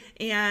 Right.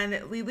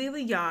 And Lili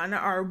Leon,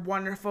 our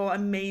wonderful,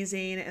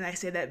 amazing, and I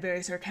say that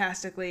very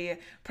sarcastically,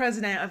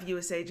 president of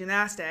USA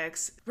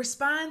Gymnastics,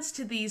 responds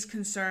to these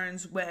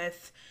concerns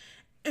with,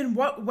 in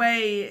what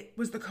way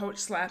was the coach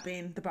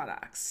slapping the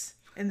buttocks?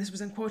 And this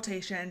was in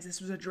quotations.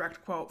 This was a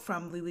direct quote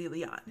from Lili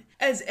Leon.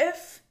 As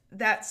if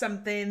that's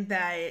something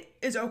that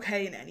is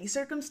okay in any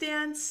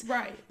circumstance.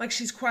 Right. Like,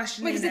 she's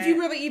questioning Like, as if you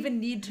really even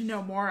need to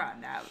know more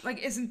on that.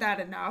 Like, isn't that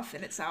enough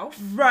in itself?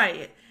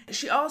 Right.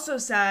 She also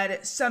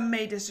said some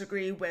may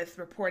disagree with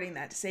reporting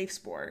that to Safe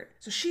Sport.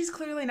 So she's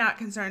clearly not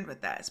concerned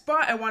with this.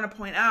 But I want to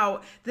point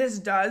out this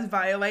does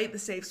violate the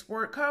Safe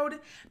Sport Code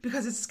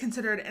because it's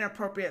considered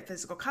inappropriate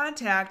physical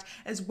contact,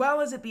 as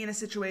well as it being a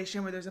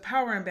situation where there's a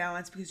power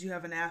imbalance because you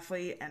have an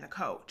athlete and a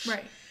coach.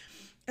 Right.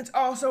 It's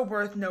also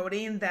worth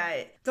noting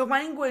that the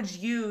language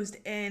used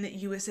in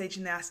USA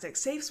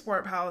Gymnastics Safe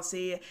Sport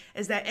policy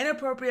is that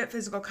inappropriate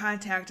physical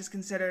contact is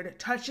considered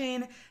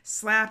touching,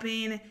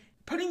 slapping,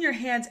 putting your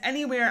hands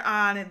anywhere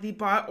on the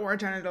butt or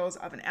genitals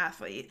of an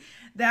athlete.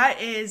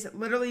 That is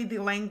literally the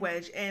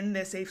language in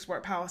the Safe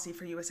Sport policy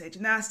for USA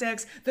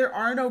Gymnastics. There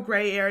are no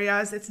gray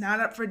areas. It's not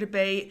up for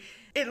debate.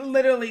 It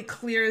literally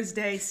clear as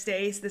day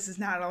states this is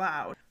not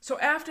allowed. So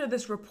after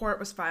this report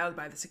was filed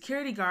by the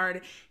security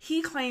guard,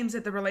 he claims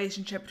that the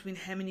relationship between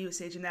him and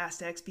USA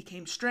Gymnastics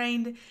became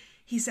strained.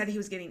 He said he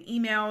was getting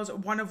emails,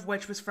 one of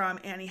which was from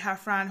Annie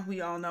Heffron, who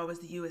we all know is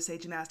the USA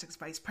Gymnastics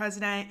vice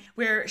president,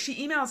 where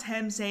she emails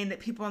him saying that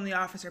people in the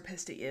office are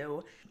pissed at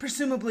you,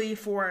 presumably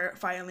for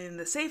filing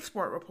the Safe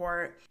Sport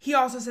report. He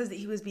also says that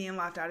he was being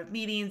left out of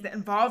meetings that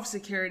involved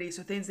security,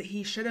 so things that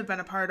he should have been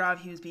a part of,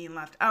 he was being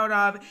left out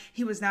of.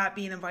 He was not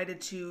being invited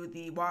to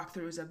the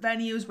walkthroughs of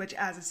venues, which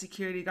as a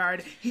security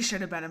guard, he should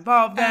have been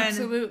involved in.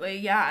 Absolutely,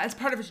 yeah. It's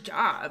part of his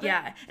job.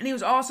 Yeah, and he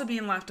was also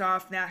being left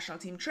off national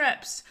team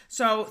trips.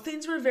 So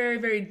things were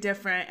very, very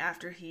different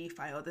after he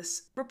filed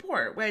this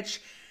report,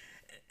 which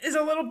is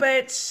a little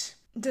bit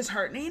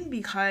disheartening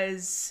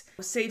because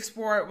Safe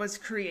Sport was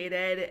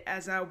created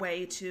as a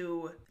way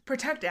to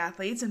protect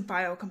athletes and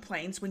file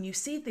complaints when you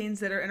see things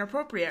that are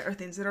inappropriate or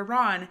things that are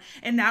wrong.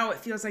 And now it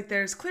feels like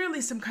there's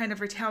clearly some kind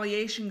of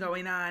retaliation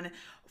going on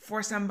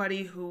for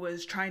somebody who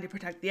was trying to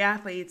protect the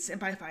athletes and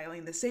by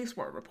filing the Safe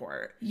Sport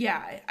report.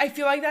 Yeah, I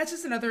feel like that's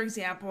just another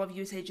example of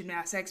USA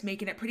Gymnastics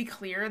making it pretty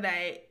clear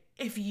that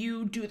if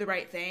you do the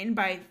right thing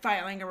by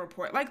filing a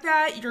report like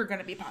that, you're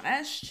going to be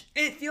punished.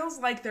 It feels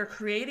like they're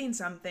creating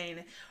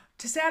something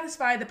to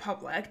satisfy the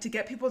public, to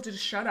get people to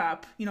just shut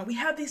up. You know, we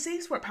have these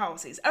Safe Sport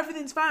policies.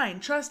 Everything's fine.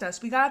 Trust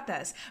us. We got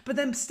this. But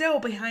then still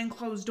behind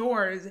closed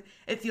doors,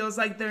 it feels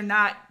like they're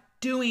not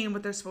doing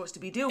what they're supposed to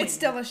be doing. It's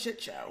still a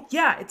shit show.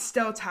 Yeah, it's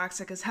still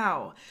toxic as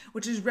hell,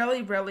 which is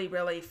really, really,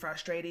 really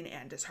frustrating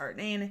and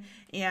disheartening,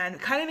 and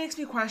kind of makes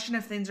me question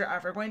if things are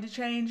ever going to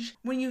change.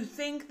 When you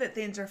think that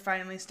things are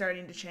finally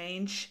starting to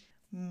change,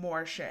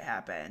 more shit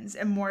happens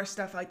and more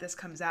stuff like this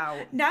comes out.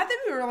 Not that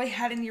we really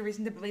had any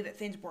reason to believe that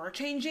things were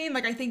changing.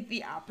 Like, I think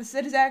the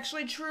opposite is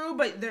actually true,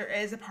 but there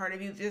is a part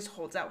of you that just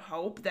holds out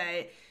hope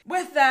that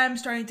with them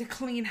starting to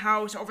clean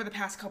house over the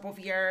past couple of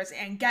years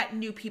and get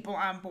new people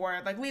on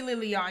board, like Lili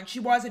Leon, she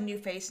was a new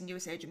face in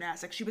USA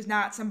Gymnastics. She was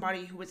not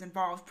somebody who was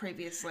involved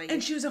previously.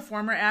 And she was a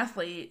former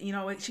athlete. You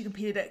know, she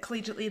competed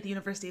collegiately at the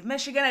University of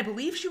Michigan. I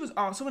believe she was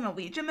also an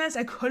elite gymnast.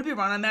 I could be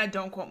wrong on that.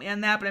 Don't quote me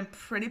on that, but I'm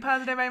pretty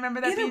positive I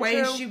remember that Either being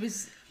way, true. she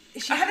was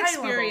she had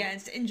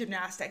experience in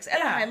gymnastics at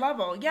a high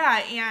level.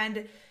 Yeah,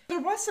 and there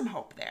was some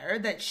hope there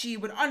that she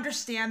would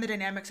understand the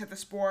dynamics of the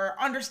sport,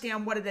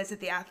 understand what it is that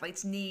the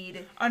athletes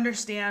need.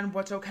 Understand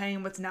what's okay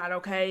and what's not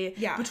okay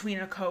between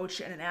a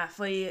coach and an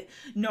athlete,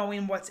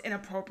 knowing what's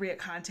inappropriate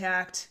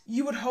contact.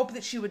 You would hope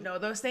that she would know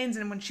those things,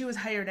 and when she was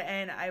hired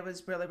in, I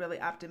was really, really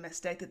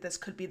optimistic that this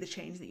could be the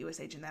change that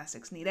USA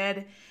Gymnastics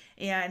needed.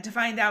 And to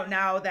find out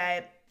now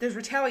that there's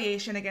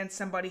retaliation against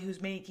somebody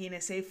who's making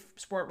a safe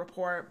sport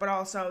report, but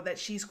also that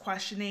she's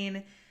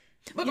questioning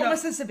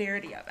almost the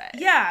severity of it.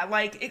 Yeah,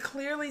 like, it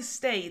clearly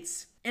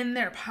states in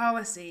their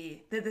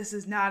policy that this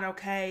is not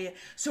okay.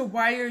 So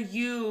why are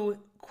you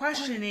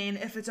questioning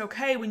if it's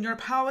okay when your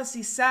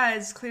policy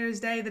says clear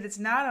as day that it's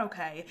not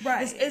okay?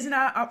 Right. This is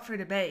not up for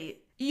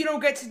debate. You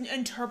don't get to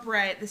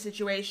interpret the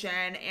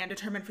situation and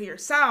determine for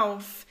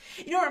yourself.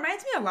 It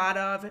reminds me a lot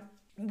of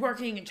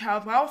working in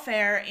child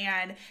welfare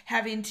and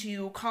having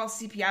to call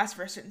CPS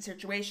for certain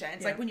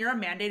situations. Like, when you're a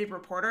mandated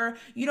reporter,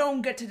 you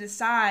don't get to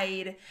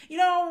decide,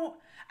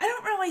 I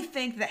don't really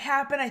think that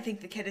happened. I think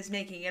the kid is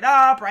making it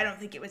up, or I don't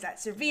think it was that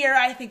severe.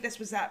 I think this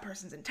was that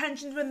person's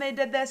intentions when they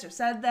did this or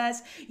said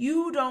this.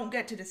 You don't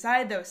get to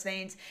decide those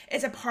things.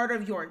 It's a part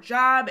of your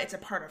job. It's a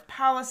part of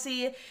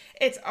policy.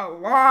 It's a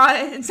law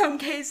in some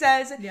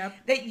cases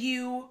that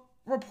you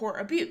report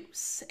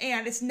abuse.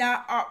 And it's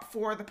not up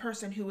for the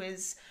person who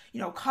is,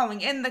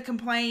 calling in the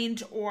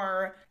complaint,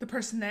 or the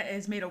person that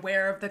is made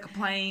aware of the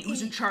complaint,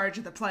 who's in charge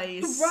of the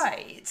place.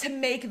 Right. To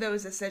make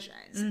those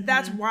decisions. Mm-hmm.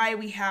 That's why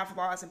we have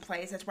laws in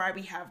place. That's why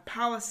we have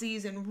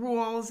policies and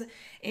rules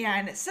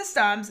and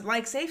systems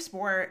like Safe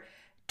Sport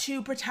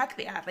to protect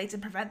the athletes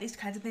and prevent these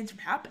kinds of things from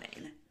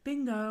happening.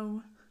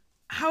 Bingo.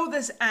 How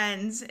this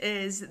ends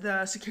is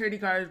the security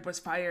guard was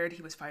fired.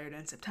 He was fired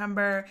in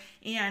September,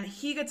 and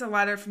he gets a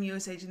letter from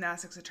USA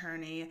Gymnastics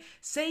attorney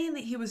saying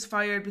that he was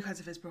fired because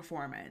of his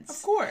performance.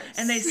 Of course.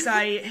 And they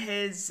cite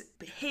his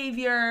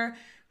behavior,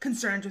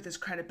 concerns with his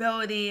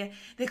credibility.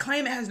 They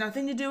claim it has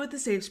nothing to do with the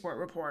Safe Sport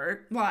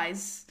report.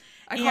 Lies.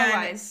 I call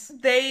lies.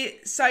 They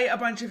cite a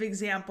bunch of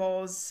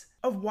examples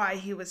of why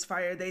he was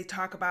fired. They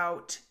talk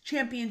about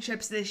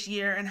championships this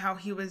year and how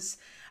he was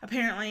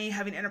apparently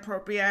having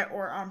inappropriate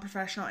or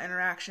unprofessional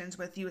interactions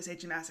with USA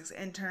Gymnastics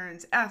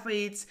interns,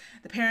 athletes,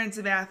 the parents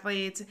of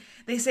athletes.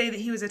 They say that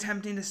he was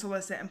attempting to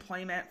solicit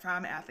employment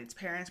from athletes'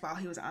 parents while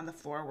he was on the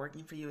floor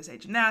working for USA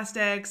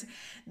Gymnastics.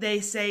 They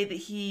say that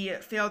he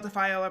failed to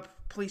file a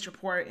police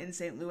report in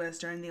St. Louis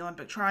during the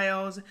Olympic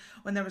trials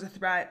when there was a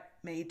threat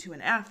made to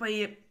an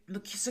athlete.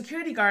 The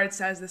security guard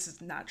says this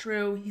is not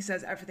true. He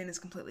says everything is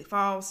completely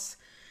false.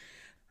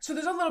 So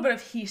there's a little bit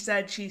of he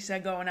said, she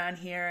said going on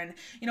here. And,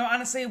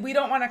 honestly, we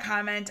don't want to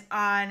comment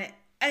on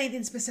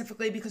anything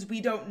specifically because we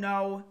don't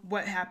know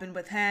what happened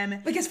with him.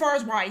 Like, as far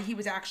as why he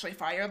was actually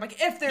fired.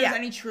 Like, if there's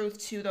any truth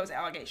to those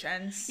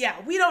allegations. Yeah,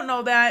 we don't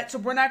know that, so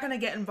we're not going to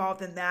get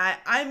involved in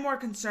that. I'm more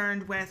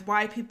concerned with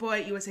why people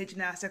at USA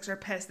Gymnastics are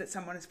pissed that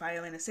someone is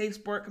filing a Safe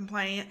Sport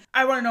complaint.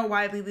 I want to know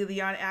why Lily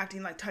Leon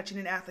acting like touching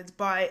an athlete's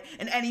butt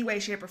in any way,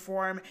 shape, or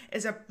form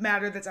is a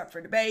matter that's up for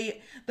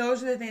debate.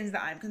 Those are the things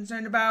that I'm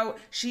concerned about.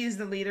 She is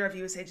the leader of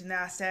USA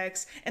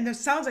Gymnastics, and there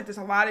sounds like there's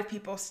a lot of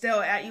people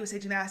still at USA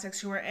Gymnastics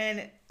who are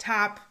in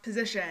top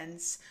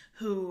positions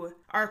who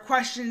are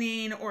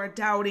questioning or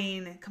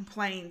doubting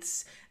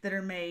complaints that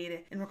are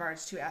made in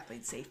regards to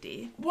athlete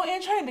safety. Well,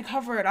 and trying to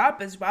cover it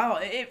up as well.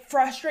 It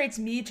frustrates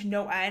me to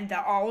no end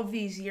that all of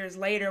these years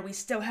later, we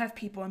still have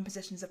people in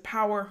positions of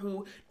power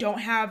who don't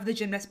have the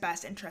gymnast's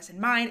best interests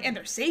in mind and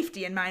their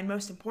safety in mind,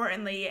 most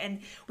importantly. And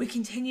we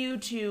continue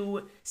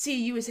to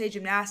see USA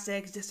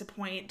Gymnastics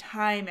disappoint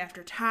time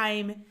after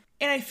time.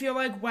 And I feel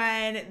like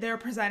when they're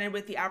presented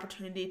with the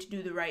opportunity to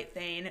do the right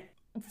thing,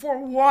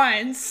 for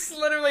once,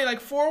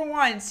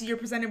 you're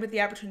presented with the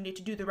opportunity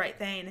to do the right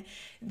thing,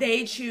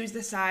 they choose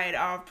the side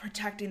of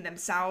protecting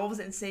themselves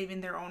and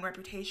saving their own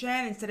reputation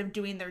instead of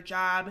doing their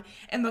job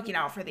and looking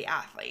out for the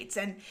athletes.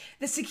 And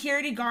the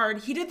security guard,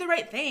 he did the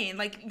right thing.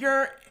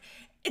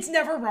 It's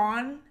never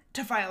wrong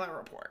to file a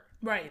report.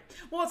 Right.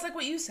 Well, it's like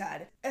what you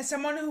said. As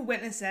someone who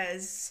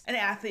witnesses an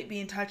athlete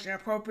being touched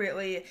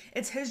inappropriately,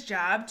 it's his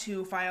job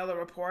to file a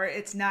report.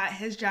 It's not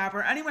his job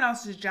or anyone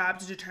else's job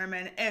to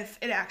determine if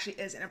it actually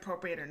is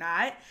inappropriate or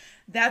not.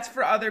 That's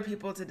for other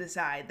people to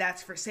decide.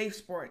 That's for Safe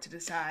Sport to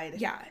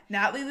decide. Yeah.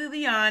 Not Lily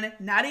Leon,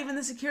 not even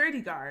the security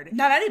guard.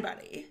 Not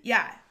anybody.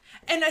 Yeah.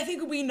 And I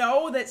think we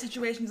know that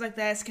situations like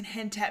this can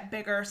hint at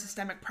bigger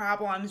systemic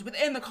problems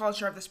within the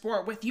culture of the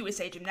sport with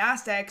USA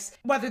Gymnastics,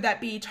 whether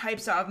that be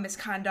types of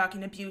misconduct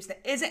and abuse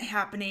that isn't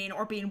happening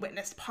or being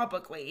witnessed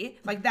publicly.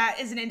 Like, that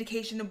is an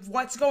indication of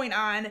what's going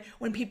on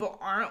when people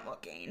aren't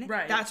looking.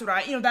 Right. That's what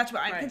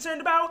I'm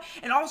concerned about.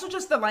 And also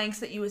just the lengths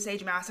that USA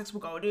Gymnastics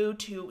will go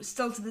to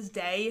still to this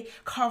day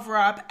cover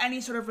up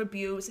any sort of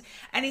abuse,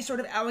 any sort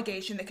of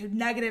allegation that could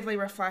negatively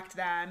reflect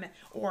them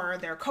or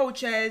their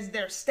coaches,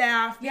 their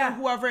staff,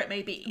 whoever it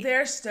may be.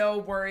 They're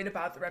still worried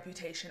about the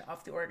reputation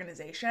of the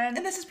organization.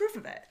 And this is proof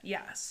of it.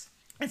 Yes.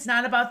 It's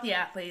not about the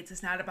athletes.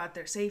 It's not about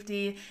their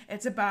safety.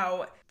 It's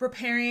about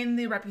repairing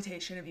the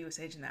reputation of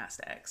USA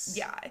Gymnastics.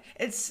 Yeah,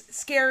 it's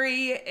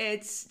scary,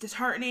 it's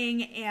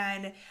disheartening,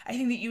 and I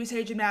think that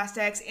USA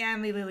Gymnastics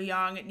and Li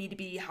Liang need to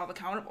be held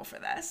accountable for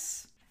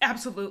this.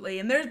 Absolutely.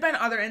 And there's been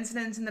other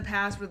incidents in the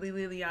past where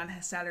Li Liang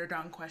has said or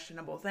done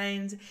questionable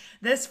things.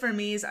 This, for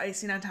me, is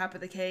icing on top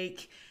of the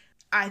cake.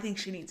 I think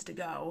she needs to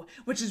go,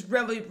 which is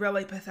really,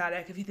 really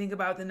pathetic if you think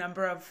about the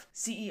number of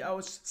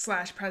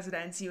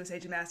CEOs/presidents USA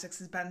Gymnastics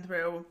has been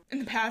through In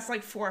the past,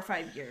 4 or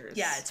 5 years.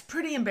 Yeah, it's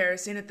pretty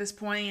embarrassing at this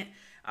point,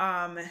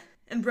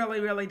 and really,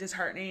 really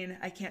disheartening.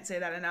 I can't say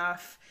that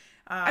enough.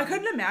 I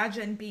couldn't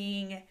imagine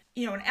being,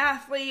 an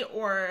athlete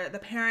or the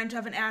parent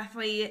of an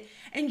athlete,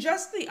 and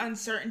just the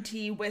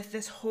uncertainty with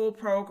this whole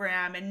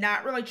program and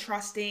not really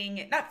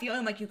trusting, not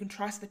feeling like you can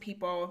trust the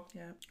people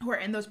who are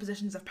in those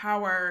positions of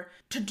power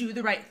to do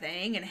the right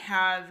thing and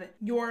have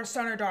your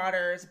son or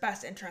daughter's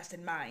best interest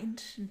in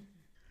mind.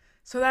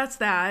 So that's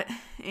that,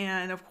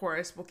 and of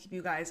course, we'll keep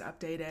you guys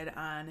updated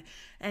on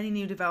any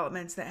new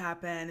developments that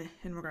happen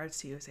in regards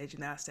to USA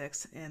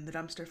Gymnastics and the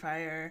dumpster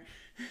fire.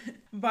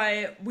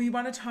 But we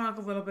want to talk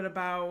a little bit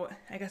about,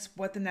 I guess,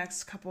 what the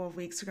next couple of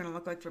weeks are going to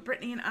look like for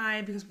Brittany and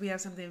I, because we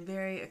have something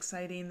very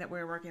exciting that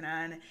we're working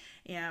on,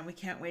 and we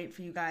can't wait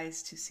for you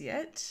guys to see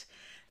it.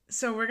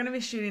 So we're going to be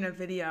shooting a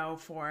video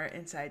for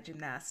Inside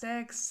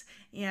Gymnastics,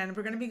 and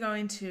we're going to be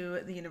going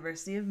to the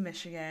University of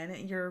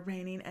Michigan, your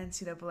reigning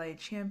NCAA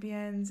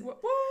champions.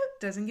 What?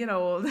 Doesn't get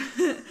old.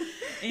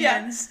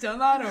 Still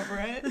not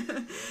over it.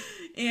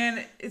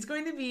 And it's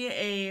going to be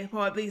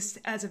at least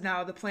as of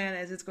now, the plan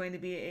is it's going to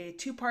be a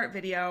 2-part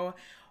video.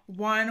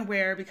 One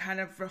where we kind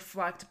of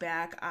reflect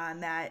back on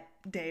that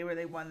day where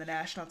they won the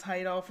national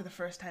title for the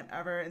first time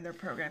ever in their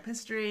program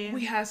history.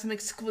 We have some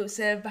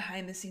exclusive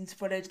behind-the-scenes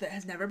footage that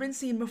has never been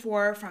seen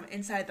before from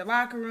inside the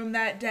locker room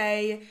that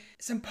day.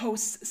 Some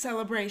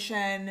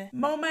post-celebration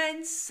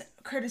moments,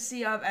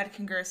 courtesy of Ed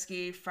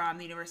Kongursky from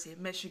the University of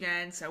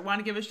Michigan. So I want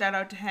to give a shout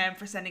out to him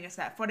for sending us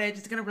that footage.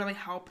 It's going to really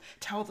help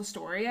tell the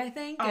story, I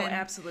think. Oh,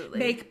 absolutely.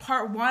 Make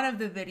part 1 of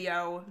the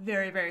video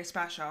very, very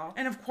special.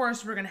 And of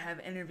course, we're going to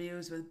have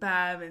interviews with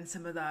Bev and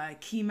some of the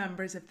key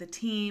members of the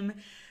team.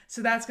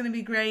 So that's going to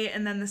be great.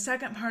 And then the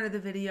second part of the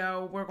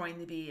video, we're going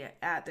to be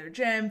at their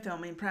gym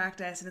filming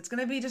practice. And it's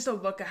going to be just a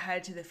look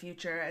ahead to the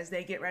future as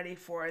they get ready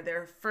for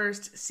their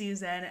first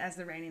season as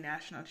the reigning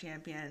national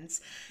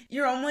champions.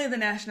 You're only the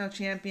national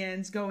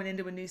champions going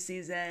into a new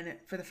season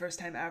for the first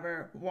time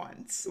ever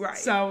once. Right.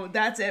 So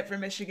that's it for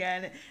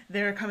Michigan.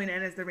 They're coming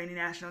in as the reigning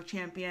national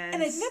champions.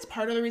 And I think that's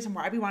part of the reason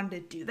why we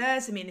wanted to do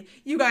this. I mean,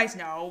 you guys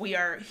know we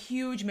are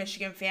huge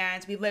Michigan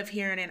fans. We live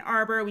here in Ann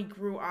Arbor. We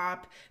grew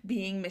up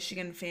being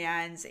Michigan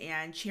fans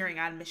and cheering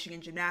on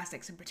Michigan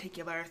Gymnastics in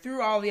particular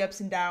through all the ups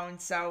and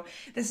downs. So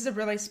this is a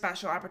really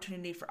special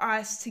opportunity for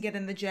us to get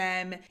in the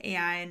gym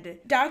and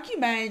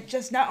document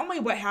just not only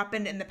what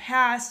happened in the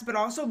past, but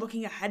also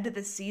looking ahead to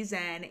this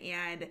season.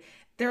 And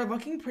they're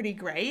looking pretty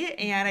great,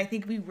 and I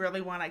think we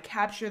really want to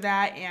capture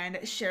that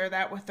and share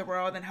that with the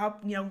world and help,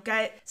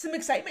 get some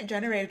excitement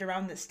generated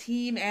around this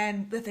team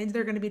and the things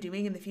they're going to be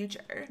doing in the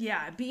future.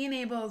 Yeah, being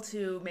able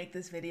to make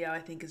this video, I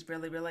think, is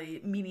really,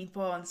 really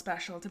meaningful and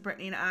special to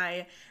Brittany and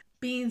I.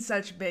 Being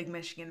such big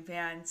Michigan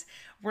fans,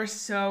 we're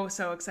so,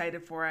 so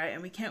excited for it,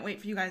 and we can't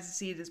wait for you guys to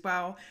see it as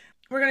well.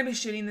 We're going to be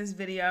shooting this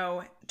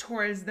video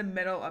towards the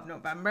middle of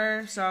November,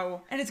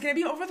 and it's going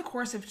to be over the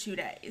course of 2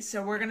 days.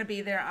 So we're going to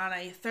be there on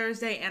a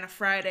Thursday and a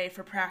Friday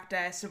for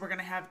practice. So we're going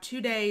to have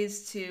 2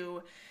 days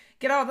to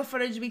get all the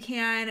footage we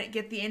can,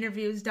 get the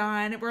interviews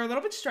done. We're a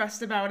little bit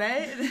stressed about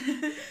it.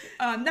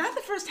 Not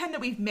the first time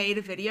that we've made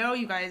a video.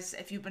 You guys,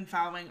 if you've been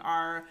following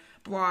our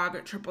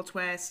blog Triple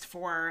Twist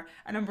for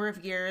a number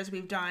of years,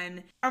 we've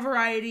done a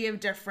variety of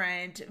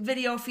different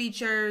video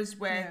features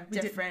with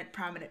different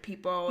prominent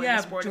people in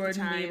the sport Jordan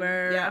at the time.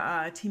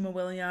 Weber, Tima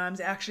Williams.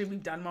 Actually,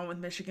 we've done one with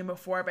Michigan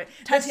before, but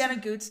Tatiana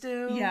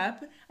Gutstu.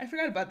 Yep, I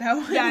forgot about that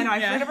one. Yeah, I know. I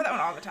forget about that one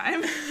all the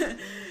time.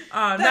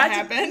 That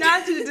happened.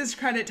 Not to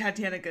discredit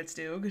Tatiana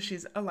Gutstu because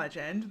she's a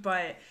legend,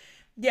 but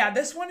yeah,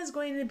 this one is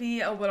going to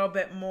be a little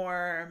bit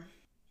more.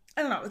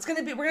 I don't know. It's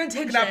gonna be. We're gonna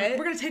take it up.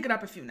 We're gonna take it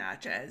up a few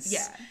notches.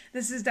 Yeah,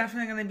 this is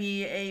definitely gonna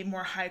be a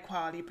more high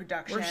quality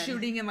production. We're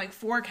shooting in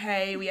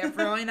 4K. We have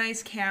really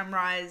nice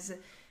cameras.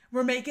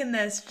 We're making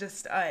this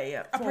just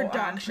a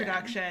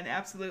production.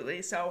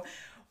 Absolutely. So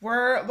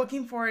we're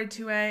looking forward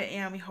to it,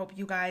 and we hope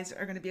you guys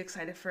are gonna be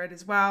excited for it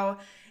as well.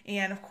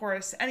 And of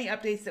course, any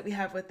updates that we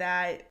have with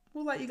that,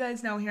 we'll let you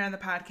guys know here on the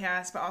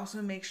podcast, but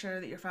also make sure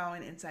that you're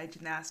following Inside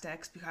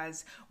Gymnastics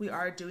because we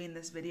are doing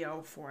this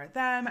video for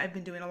them. I've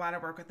been doing a lot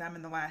of work with them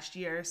in the last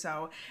year,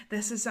 so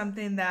this is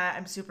something that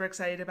I'm super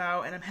excited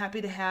about, and I'm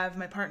happy to have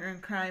my partner in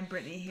crime,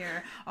 Brittany,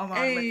 here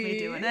along with me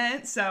doing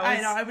it. So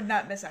I know I would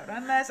not miss out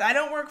on this. I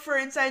don't work for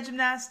Inside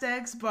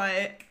Gymnastics,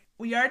 but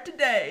we are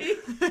today.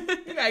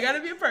 I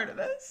gotta be a part of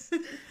this.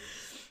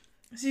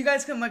 So you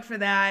guys can look for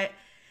that.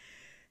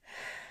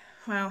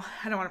 Well,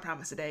 I don't want to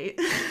promise a date.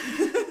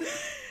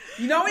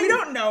 We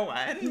don't know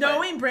when.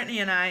 Knowing Brittany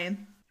and I,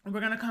 We're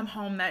going to come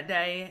home that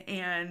day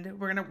and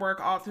we're going to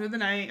work all through the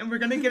night and we're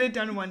going to get it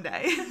done one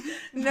day.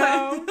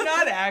 No,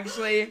 not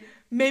actually.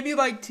 Maybe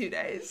like 2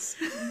 days.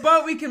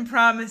 But we can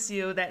promise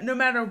you that no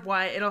matter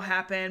what, it'll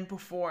happen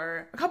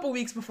before, a couple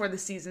weeks before the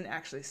season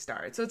actually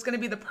starts. So it's going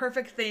to be the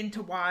perfect thing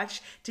to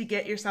watch to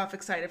get yourself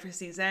excited for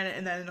season.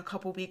 And then in a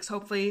couple weeks,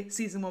 hopefully,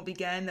 season will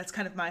begin. That's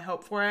kind of my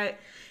hope for it.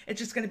 It's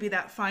just going to be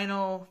that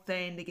final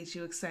thing to get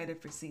you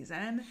excited for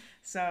season.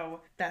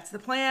 So that's the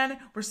plan.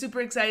 We're super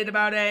excited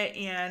about it,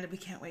 and we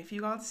can't wait for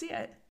you all to see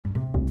it.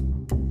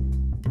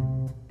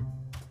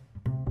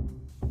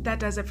 That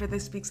does it for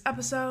this week's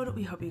episode.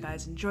 We hope you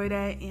guys enjoyed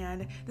it,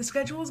 and the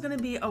schedule is going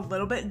to be a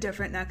little bit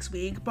different next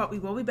week, but we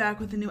will be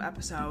back with a new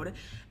episode.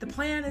 The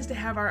plan is to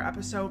have our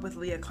episode with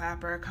Leah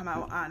Clapper come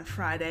out on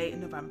Friday,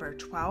 November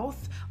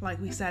 12th,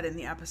 like we said in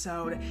the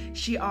episode.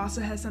 She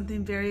also has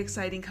something very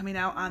exciting coming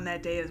out on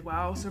that day as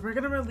well, so we're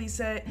going to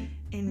release it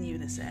in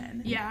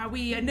unison. Yeah,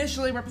 we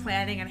initially were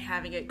planning on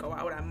having it go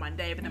out on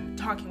Monday, but then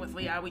talking with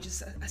Leah, we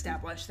just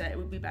established that it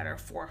would be better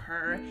for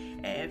her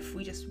if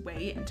we just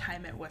wait and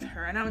time it with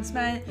her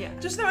announcement. Yeah.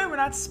 Just that way we're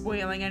not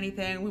spoiling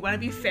anything. We want to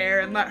be fair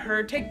and let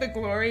her take the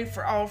glory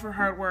for all of her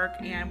hard work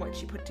and what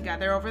she put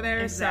together over there.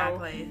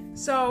 Exactly.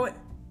 So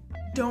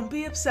don't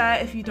be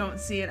upset if you don't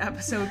see an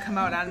episode come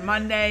out on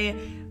Monday.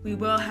 We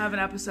will have an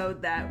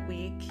episode that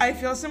week. I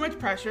feel so much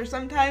pressure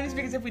sometimes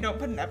because if we don't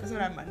put an episode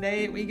on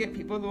Monday, we get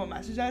people who will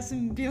message us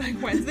and be like,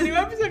 when's the new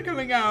episode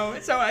coming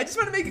out? So I just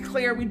want to make it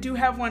clear, we do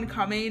have one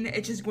coming.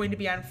 It's just going to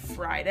be on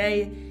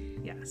Friday.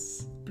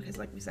 Yes. Because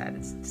like we said,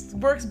 it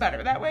works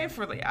better that way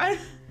for Leah.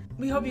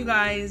 We hope you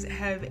guys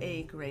have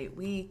a great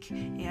week,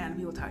 and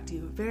we will talk to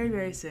you very,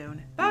 very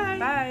soon. Bye.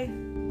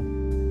 Bye.